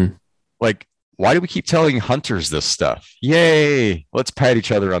 Like, why do we keep telling hunters this stuff? Yay, let's pat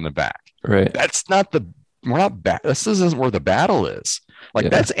each other on the back. Right. That's not we're not bad. This isn't where the battle is. Like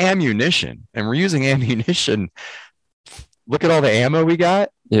that's ammunition, and we're using ammunition. Look at all the ammo we got.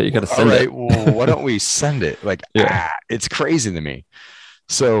 Yeah, you got to send it. Well, why don't we send it? Like, it's crazy to me.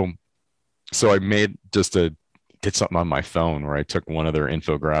 So I did something on my phone where I took one of their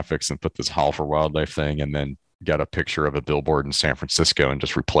infographics and put this Howl for Wildlife thing, and then got a picture of a billboard in San Francisco and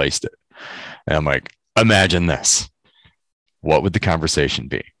just replaced it. And I'm like, imagine this. What would the conversation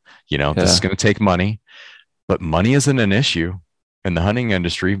be? This is going to take money, but money isn't an issue. In the hunting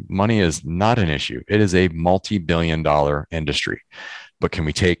industry, money is not an issue. It is a multi-billion-dollar industry. But can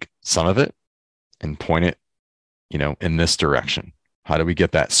we take some of it and point it, in this direction? How do we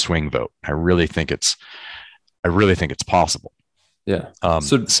get that swing vote? I really think it's possible. Yeah.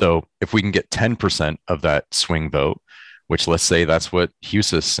 So if we can get 10% of that swing vote, which let's say that's what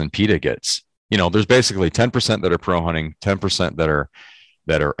Husis and PETA gets, there's basically 10% that are pro hunting, 10%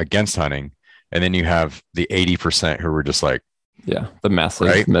 that are against hunting, and then you have the 80% who are just like, the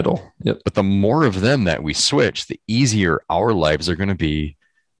massive middle. Yep. But the more of them that we switch, the easier our lives are going to be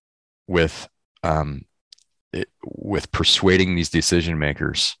with persuading these decision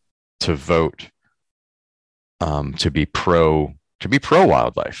makers to vote to be pro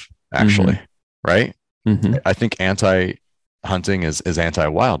wildlife, actually. Right? I think anti-hunting is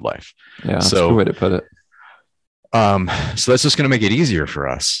anti-wildlife. Yeah, that's a good way to put it. So that's just going to make it easier for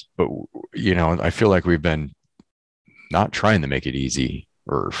us. But I feel like we've been not trying to make it easy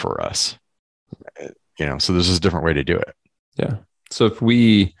for us, so this is a different way to do it. Yeah. So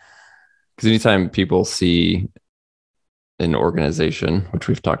because anytime people see an organization, which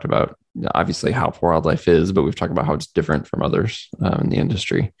we've talked about, obviously how wildlife is, but we've talked about how it's different from others in the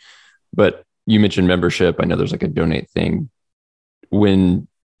industry. But you mentioned membership. I know there's like a donate thing.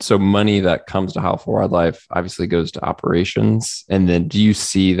 So money that comes to Howl for Wildlife obviously goes to operations. And then do you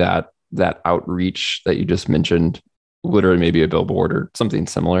see that outreach that you just mentioned, literally maybe a billboard or something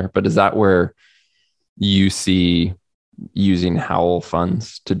similar, but is that where you see using Howl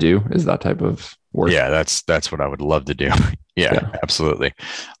funds to do, is that type of work? Yeah, that's what I would love to do. Yeah, absolutely.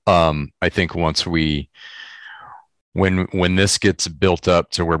 I think once when this gets built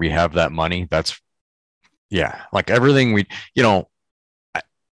up to where we have that money, like everything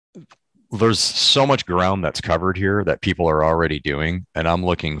there's so much ground that's covered here that people are already doing. And I'm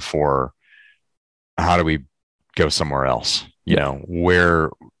looking for, how do we go somewhere else?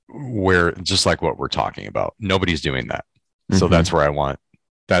 Where just like what we're talking about, nobody's doing that. So that's where I want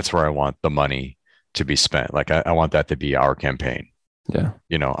the money to be spent. Like I want that to be our campaign. Yeah.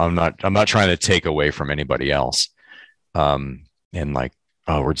 I'm not trying to take away from anybody else. And like,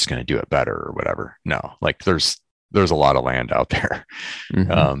 oh, we're just going to do it better or whatever. No, like there's a lot of land out there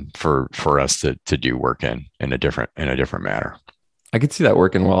for us to do work in a different manner. I could see that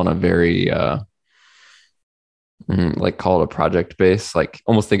working well in a very Like call it a project base, like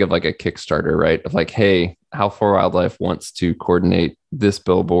almost think of like a Kickstarter, right? Of like, hey, How for Wildlife wants to coordinate this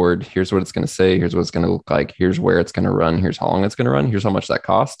billboard. Here's what it's going to say. Here's what it's going to look like. Here's where it's going to run. Here's how long it's going to run. Here's how much that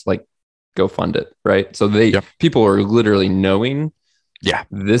costs. Like, go fund it, right? So Yep. people are literally knowing Yeah.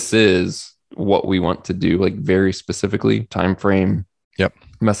 this is what we want to do, like very specifically, time frame, Yep.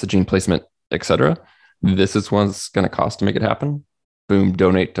 messaging, placement, etc. This is what's going to cost to make it happen. Boom,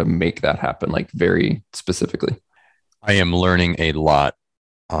 donate to make that happen, like very specifically. I am learning a lot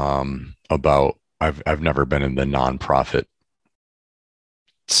about. I've never been in the nonprofit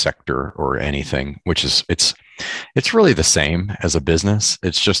sector or anything, which is it's really the same as a business.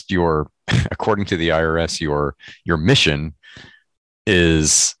 It's just your, according to the IRS, your mission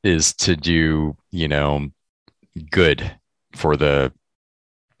is to do, good for the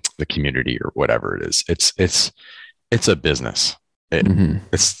community or whatever it is. It's a business.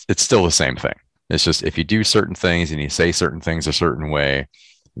 It's still the same thing. It's just if you do certain things and you say certain things a certain way,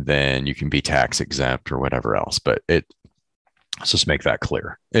 then you can be tax exempt or whatever else. But let's just make that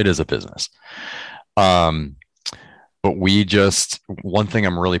clear. It is a business. Um, but one thing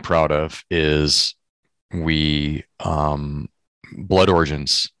I'm really proud of is we Blood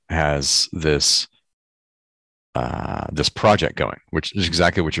Origins has this project going, which is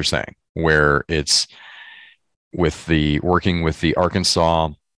exactly what you're saying, where it's working with the Arkansas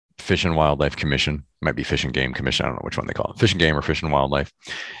Fish and Wildlife Commission, might be Fish and Game Commission, I don't know which one they call it, Fish and Game or Fish and Wildlife,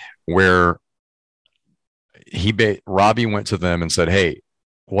 where Robbie went to them and said, "Hey,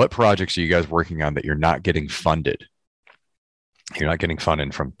 what projects are you guys working on that you're not getting funded? You're not getting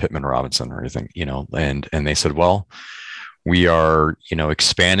funded from Pittman Robinson or anything, And they said, well, we are,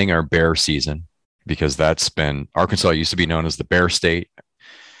 expanding our bear season because Arkansas used to be known as the bear state,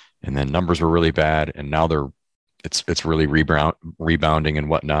 and then numbers were really bad, and now it's really rebounding and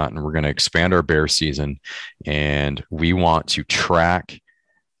whatnot, and we're going to expand our bear season, and we want to track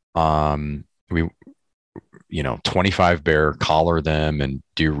 25 bear, collar them and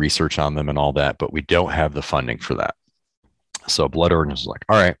do research on them and all that, but we don't have the funding for that." So Blood Origins is like,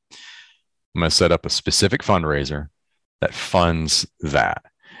 all right, I'm going to set up a specific fundraiser that funds that.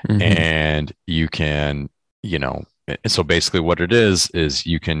 And you can, so basically what it is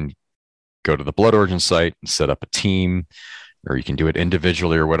you can go to the Blood Origins site and set up a team, or you can do it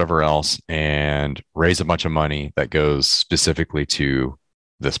individually or whatever else, and raise a bunch of money that goes specifically to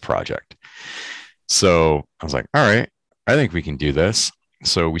this project. So I was like, all right, I think we can do this.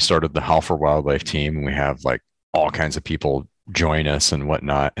 So we started the Howl for Wildlife team, and we have like all kinds of people join us and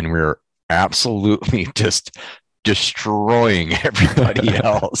whatnot. And we're absolutely just destroying everybody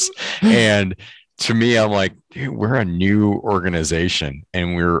else. And to me, I'm like, dude, we're a new organization,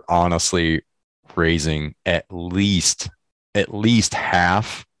 and we're honestly raising at least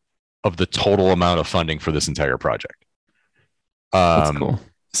half of the total amount of funding for this entire project. That's cool.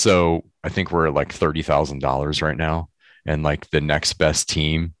 So I think we're at like $30,000 right now. And like the next best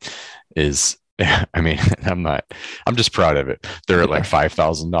team is, I mean, I'm just proud of it. They're at like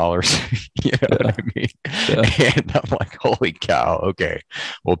 $5,000. You know what I mean? Yeah. And I'm like, holy cow. Okay.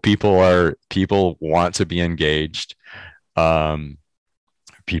 Well, people want to be engaged.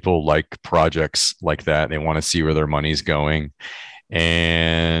 People like projects like that. They want to see where their money's going.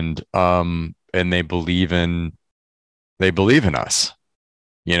 And they believe in us,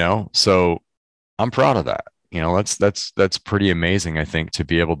 so I'm proud of that. That's pretty amazing. I think to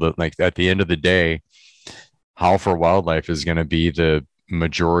be able to, like, at the end of the day, Howl for Wildlife is going to be the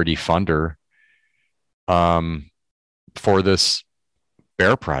majority funder for this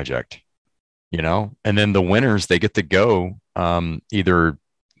bear project, and then the winners, they get to go either.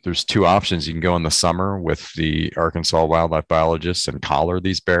 There's two options. You can go in the summer with the Arkansas wildlife biologists and collar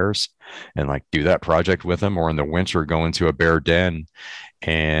these bears and like do that project with them, or in the winter go into a bear den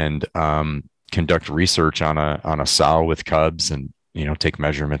and conduct research on a sow with cubs, and take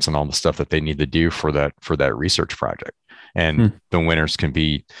measurements and all the stuff that they need to do for that research project. And the winners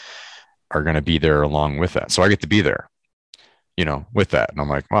are going to be there along with that. So I get to be there, with that, and I'm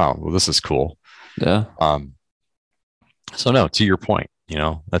like, wow, well, this is cool. Yeah. So no, to your point,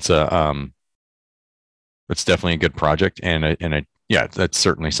 that's definitely a good project, and yeah, that's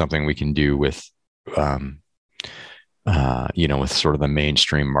certainly something we can do with with sort of the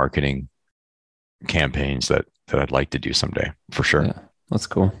mainstream marketing campaigns that I'd like to do someday, for sure. Yeah, that's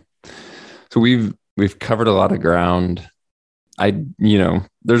cool. So we've covered a lot of ground.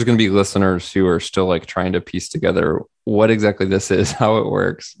 There's going to be listeners who are still like trying to piece together what exactly this is, how it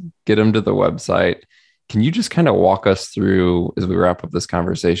works, get them to the website. Can you just kind of walk us through, as we wrap up this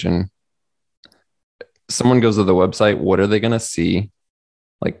conversation? Someone goes to the website, what are they going to see?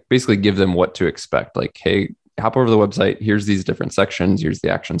 Like, basically give them what to expect. Like, hey, hop over to the website. Here's these different sections. Here's the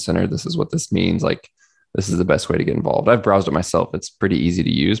action center. This is what this means. Like, this is the best way to get involved. I've browsed it myself. It's pretty easy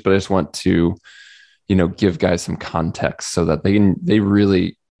to use, but I just want to, give guys some context so that they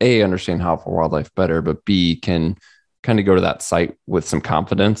really A, understand Howl for Wildlife better, but B, can kind of go to that site with some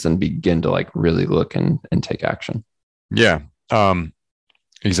confidence and begin to like really look and take action. Yeah.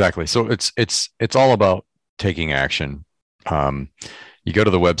 Exactly. So it's all about taking action. You go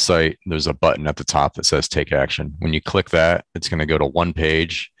to the website, there's a button at the top that says take action. When you click that, it's going to go to one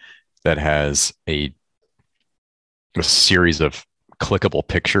page that has a series of clickable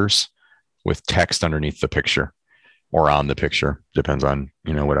pictures with text underneath the picture or on the picture, depends on,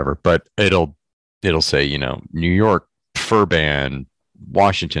 whatever, but it'll say, New York fur ban,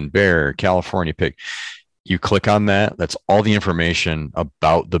 Washington bear, California pig. You click on that. That's all the information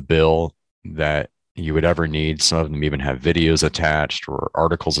about the bill that you would ever need. Some of them even have videos attached or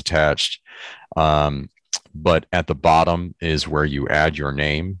articles attached. But at the bottom is where you add your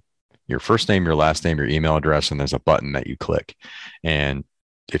name, your first name, your last name, your email address, and there's a button that you click. And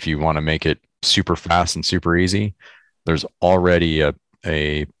if you want to make it super fast and super easy, there's already a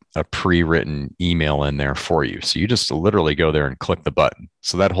pre-written email in there for you. So you just literally go there and click the button.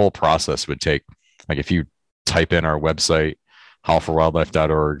 So that whole process would take, like if you type in our website,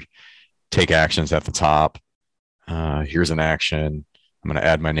 howlforwildlife.org, take actions at the top. Here's an action. I'm going to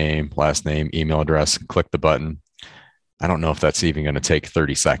add my name, last name, email address, and click the button. I don't know if that's even going to take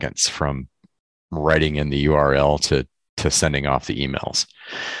 30 seconds from writing in the URL to sending off the emails.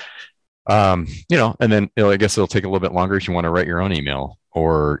 And then I guess it'll take a little bit longer if you want to write your own email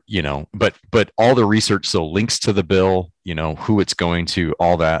or, but all the research, so links to the bill, who it's going to,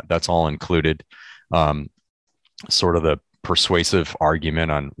 all that's all included. Sort of the persuasive argument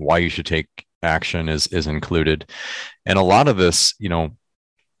on why you should take action is included. And a lot of this,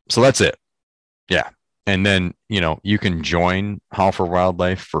 so that's it. Yeah. And then, you can join Howl for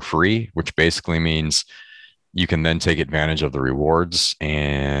Wildlife for free, which basically means you can then take advantage of the rewards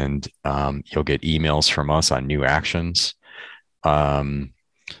and you'll get emails from us on new actions.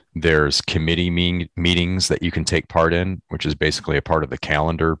 There's committee meetings that you can take part in, which is basically a part of the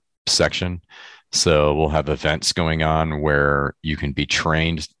calendar section. So we'll have events going on where you can be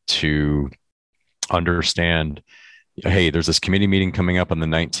trained to understand, hey, there's this committee meeting coming up on the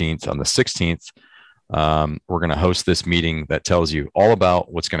 19th, on the 16th. We're going to host this meeting that tells you all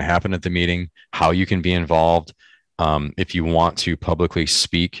about what's going to happen at the meeting, how you can be involved. If you want to publicly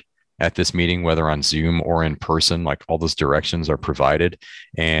speak at this meeting, whether on Zoom or in person, like all those directions are provided.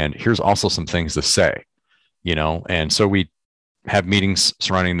 And here's also some things to say, and so we have meetings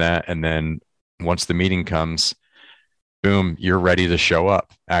surrounding that. And then once the meeting comes, boom, you're ready to show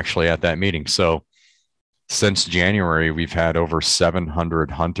up actually at that meeting. So since January, we've had over 700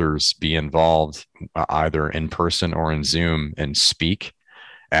 hunters be involved either in person or in Zoom and speak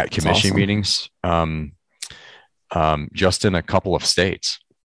at commission meetings just in a couple of states.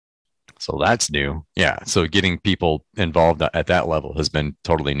 So that's new. Yeah. So getting people involved at that level has been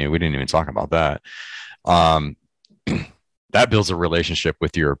totally new. We didn't even talk about that. That builds a relationship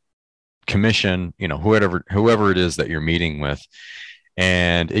with your commission, whoever it is that you're meeting with,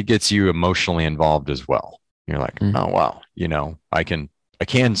 and it gets you emotionally involved as well. You're like, oh wow, I can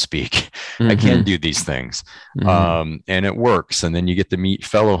speak, I can do these things, and it works. And then you get to meet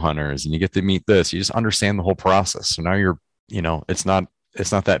fellow hunters, and you get to meet this. You just understand the whole process. So now you're, it's not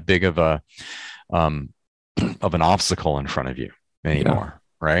that big of a of an obstacle in front of you anymore,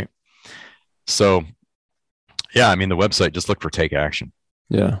 right? So, yeah, I mean, the website, just look for Take Action.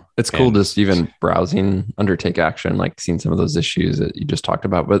 Yeah, it's cool just even browsing under Take Action, like seeing some of those issues that you just talked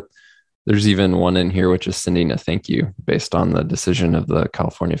about. But there's even one in here which is sending a thank you based on the decision of the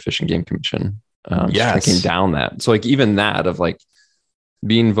California Fish and Game Commission. Striking down that. So like even that of like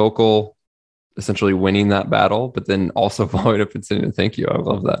being vocal, essentially winning that battle, but then also following up and sending a thank you. I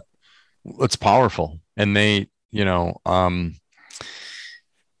love that. It's powerful. And they,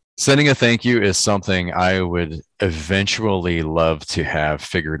 sending a thank you is something I would eventually love to have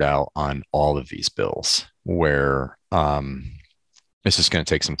figured out on all of these bills, where it's just going to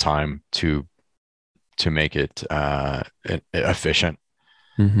take some time to make it efficient.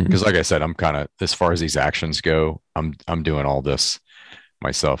 Because like I said, I'm kind of, as far as these actions go, I'm doing all this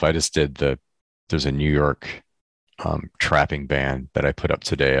myself. I just did there's a New York trapping ban that I put up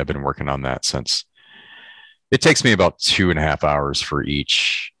today. I've been working on that since. It takes me about 2.5 hours for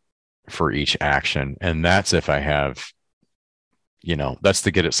each action. And that's if I have, that's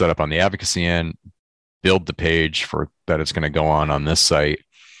to get it set up on the advocacy end, build the page for that it's going to go on this site,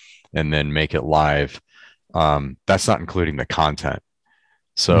 and then make it live. That's not including the content.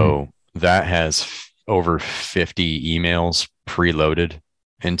 So that has over 50 emails preloaded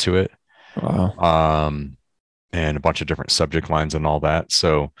into it. Wow. And a bunch of different subject lines and all that.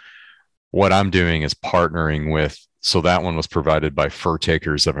 So what I'm doing is partnering with, so that one was provided by Fur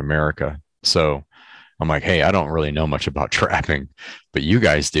Takers of America. So I'm like, hey, I don't really know much about trapping, but you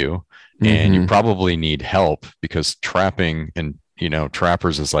guys do. And you Mm-hmm. probably need help because trapping and,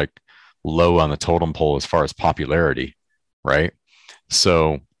 trappers is like low on the totem pole as far as popularity, right?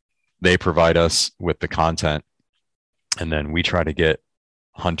 So they provide us with the content, and then we try to get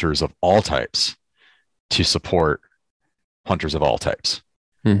hunters of all types to support hunters of all types.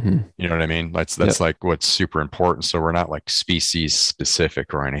 Mm-hmm. You know what I mean? That's Yep. like what's super important. So we're not like species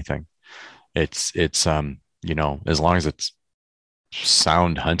specific or anything. It's as long as it's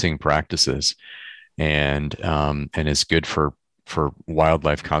sound hunting practices and is good for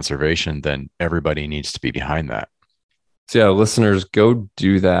wildlife conservation, then everybody needs to be behind that. So yeah, listeners, go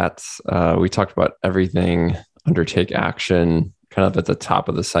do that. We talked about everything under take action, kind of at the top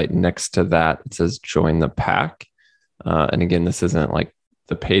of the site. Next to that, it says join the pack. And again, this isn't like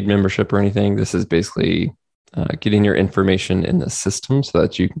the paid membership or anything. This is basically getting your information in the system so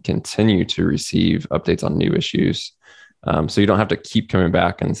that you can continue to receive updates on new issues. So you don't have to keep coming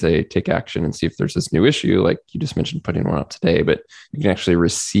back and say, take action and see if there's this new issue. Like you just mentioned putting one up today, but you can actually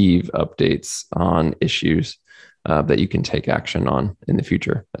receive updates on issues that you can take action on in the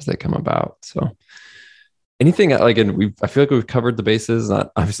future as they come about. So anything like, and I feel like we've covered the bases,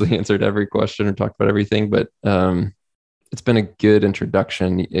 not obviously answered every question or talked about everything, but it's been a good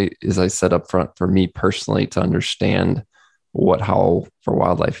introduction, as I said up front, for me personally to understand what Howl for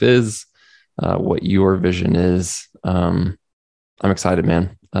Wildlife is, what your vision is. I'm excited,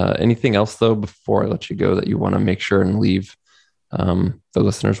 man. Anything else though, before I let you go, that you want to make sure and leave the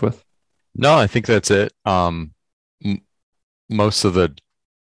listeners with? No, I think that's it. Most of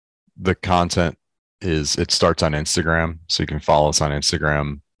the content it starts on Instagram, so you can follow us on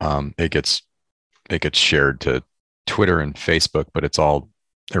Instagram. It gets shared to Twitter and Facebook, but it's all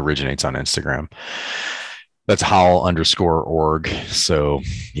originates on Instagram. That's howl_org. So,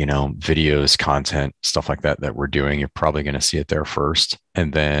 videos, content, stuff like that we're doing, you're probably going to see it there first.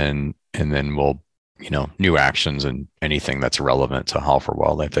 And then we'll, new actions and anything that's relevant to Howl for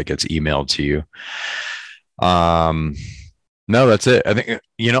Wildlife that gets emailed to you. No, that's it. I think,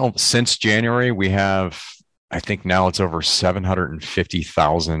 since January, I think now it's over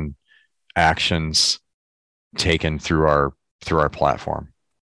 750,000 actions taken through our platform,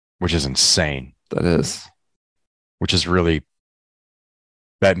 which is insane. That is. Which is really,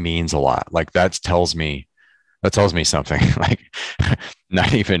 that means a lot. Like that tells me something. Like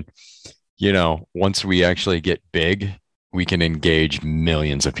not even, once we actually get big, we can engage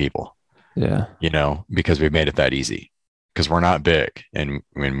millions of people. Yeah. Because we've made it that easy. Because we're not big, and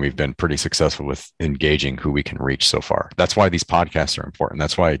we've been pretty successful with engaging who we can reach so far. That's why these podcasts are important.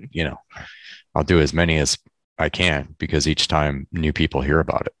 That's why, I'll do as many as I can, because each time new people hear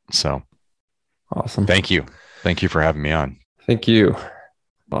about it. So Awesome. Thank you for having me on. Thank you.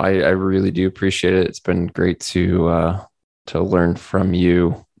 Well, I really do appreciate it. It's been great to learn from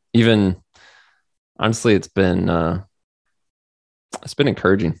you. Even honestly, it's been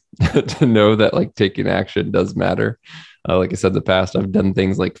encouraging to know that like taking action does matter. Like I said in the past, I've done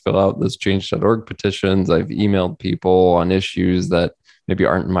things like fill out those change.org petitions. I've emailed people on issues that maybe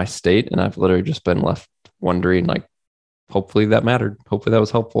aren't in my state, and I've literally just been left wondering, like, hopefully that mattered. Hopefully that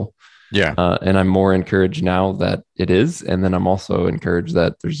was helpful. Yeah. And I'm more encouraged now that it is. And then I'm also encouraged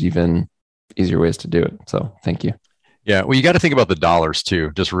that there's even easier ways to do it. So thank you. Yeah. Well, you got to think about the dollars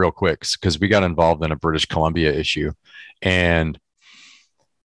too, just real quick, because we got involved in a British Columbia issue. And,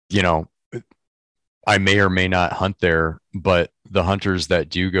 I may or may not hunt there, but the hunters that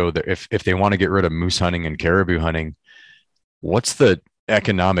do go there, if they want to get rid of moose hunting and caribou hunting, what's the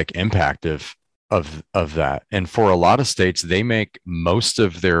economic impact of that? And for a lot of states, they make most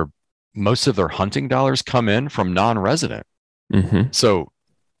of their hunting dollars come in from non-resident. Mm-hmm. So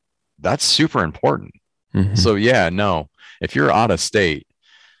that's super important. Mm-hmm. So yeah, no, if you're out of state,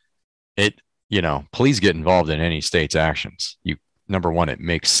 please get involved in any state's actions. Number one, it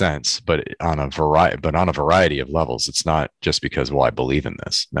makes sense, but on a variety of levels. It's not just because, well, I believe in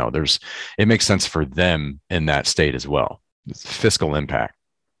this. No, it makes sense for them in that state as well. It's fiscal impact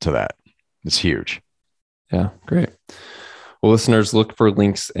to that. It's huge. Yeah, great. Well, listeners, look for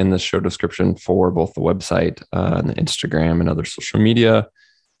links in the show description for both the website and the Instagram and other social media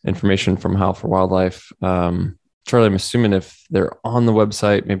information from Howl for Wildlife. Charlie, I'm assuming if they're on the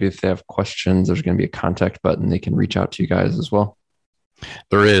website, maybe if they have questions, there's going to be a contact button. They can reach out to you guys as well.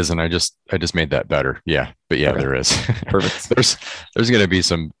 There is, and I just made that better. Yeah, but yeah, Okay, there is. perfect. There's going to be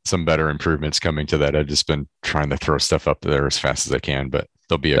some better improvements coming to that. I've just been trying to throw stuff up there as fast as I can, but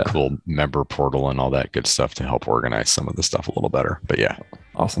there'll be a Yeah, cool member portal and all that good stuff to help organize some of the stuff a little better. But yeah,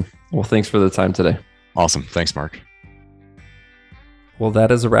 awesome. Well, thanks for the time today. awesome. Thanks, Mark. Well,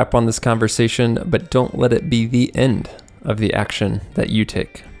 that is a wrap on this conversation, but don't let it be the end of the action that you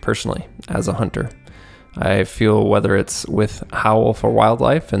take personally as a hunter. I feel whether it's with Howl for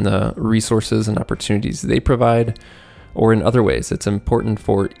Wildlife and the resources and opportunities they provide, or in other ways, it's important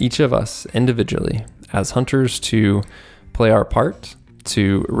for each of us individually as hunters to play our part,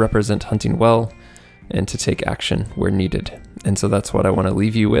 to represent hunting well, and to take action where needed. And so that's what I want to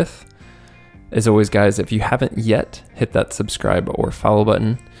leave you with. As always, guys, if you haven't yet hit that subscribe or follow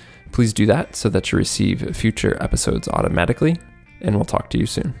button, please do that so that you receive future episodes automatically, and we'll talk to you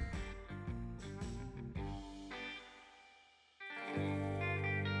soon.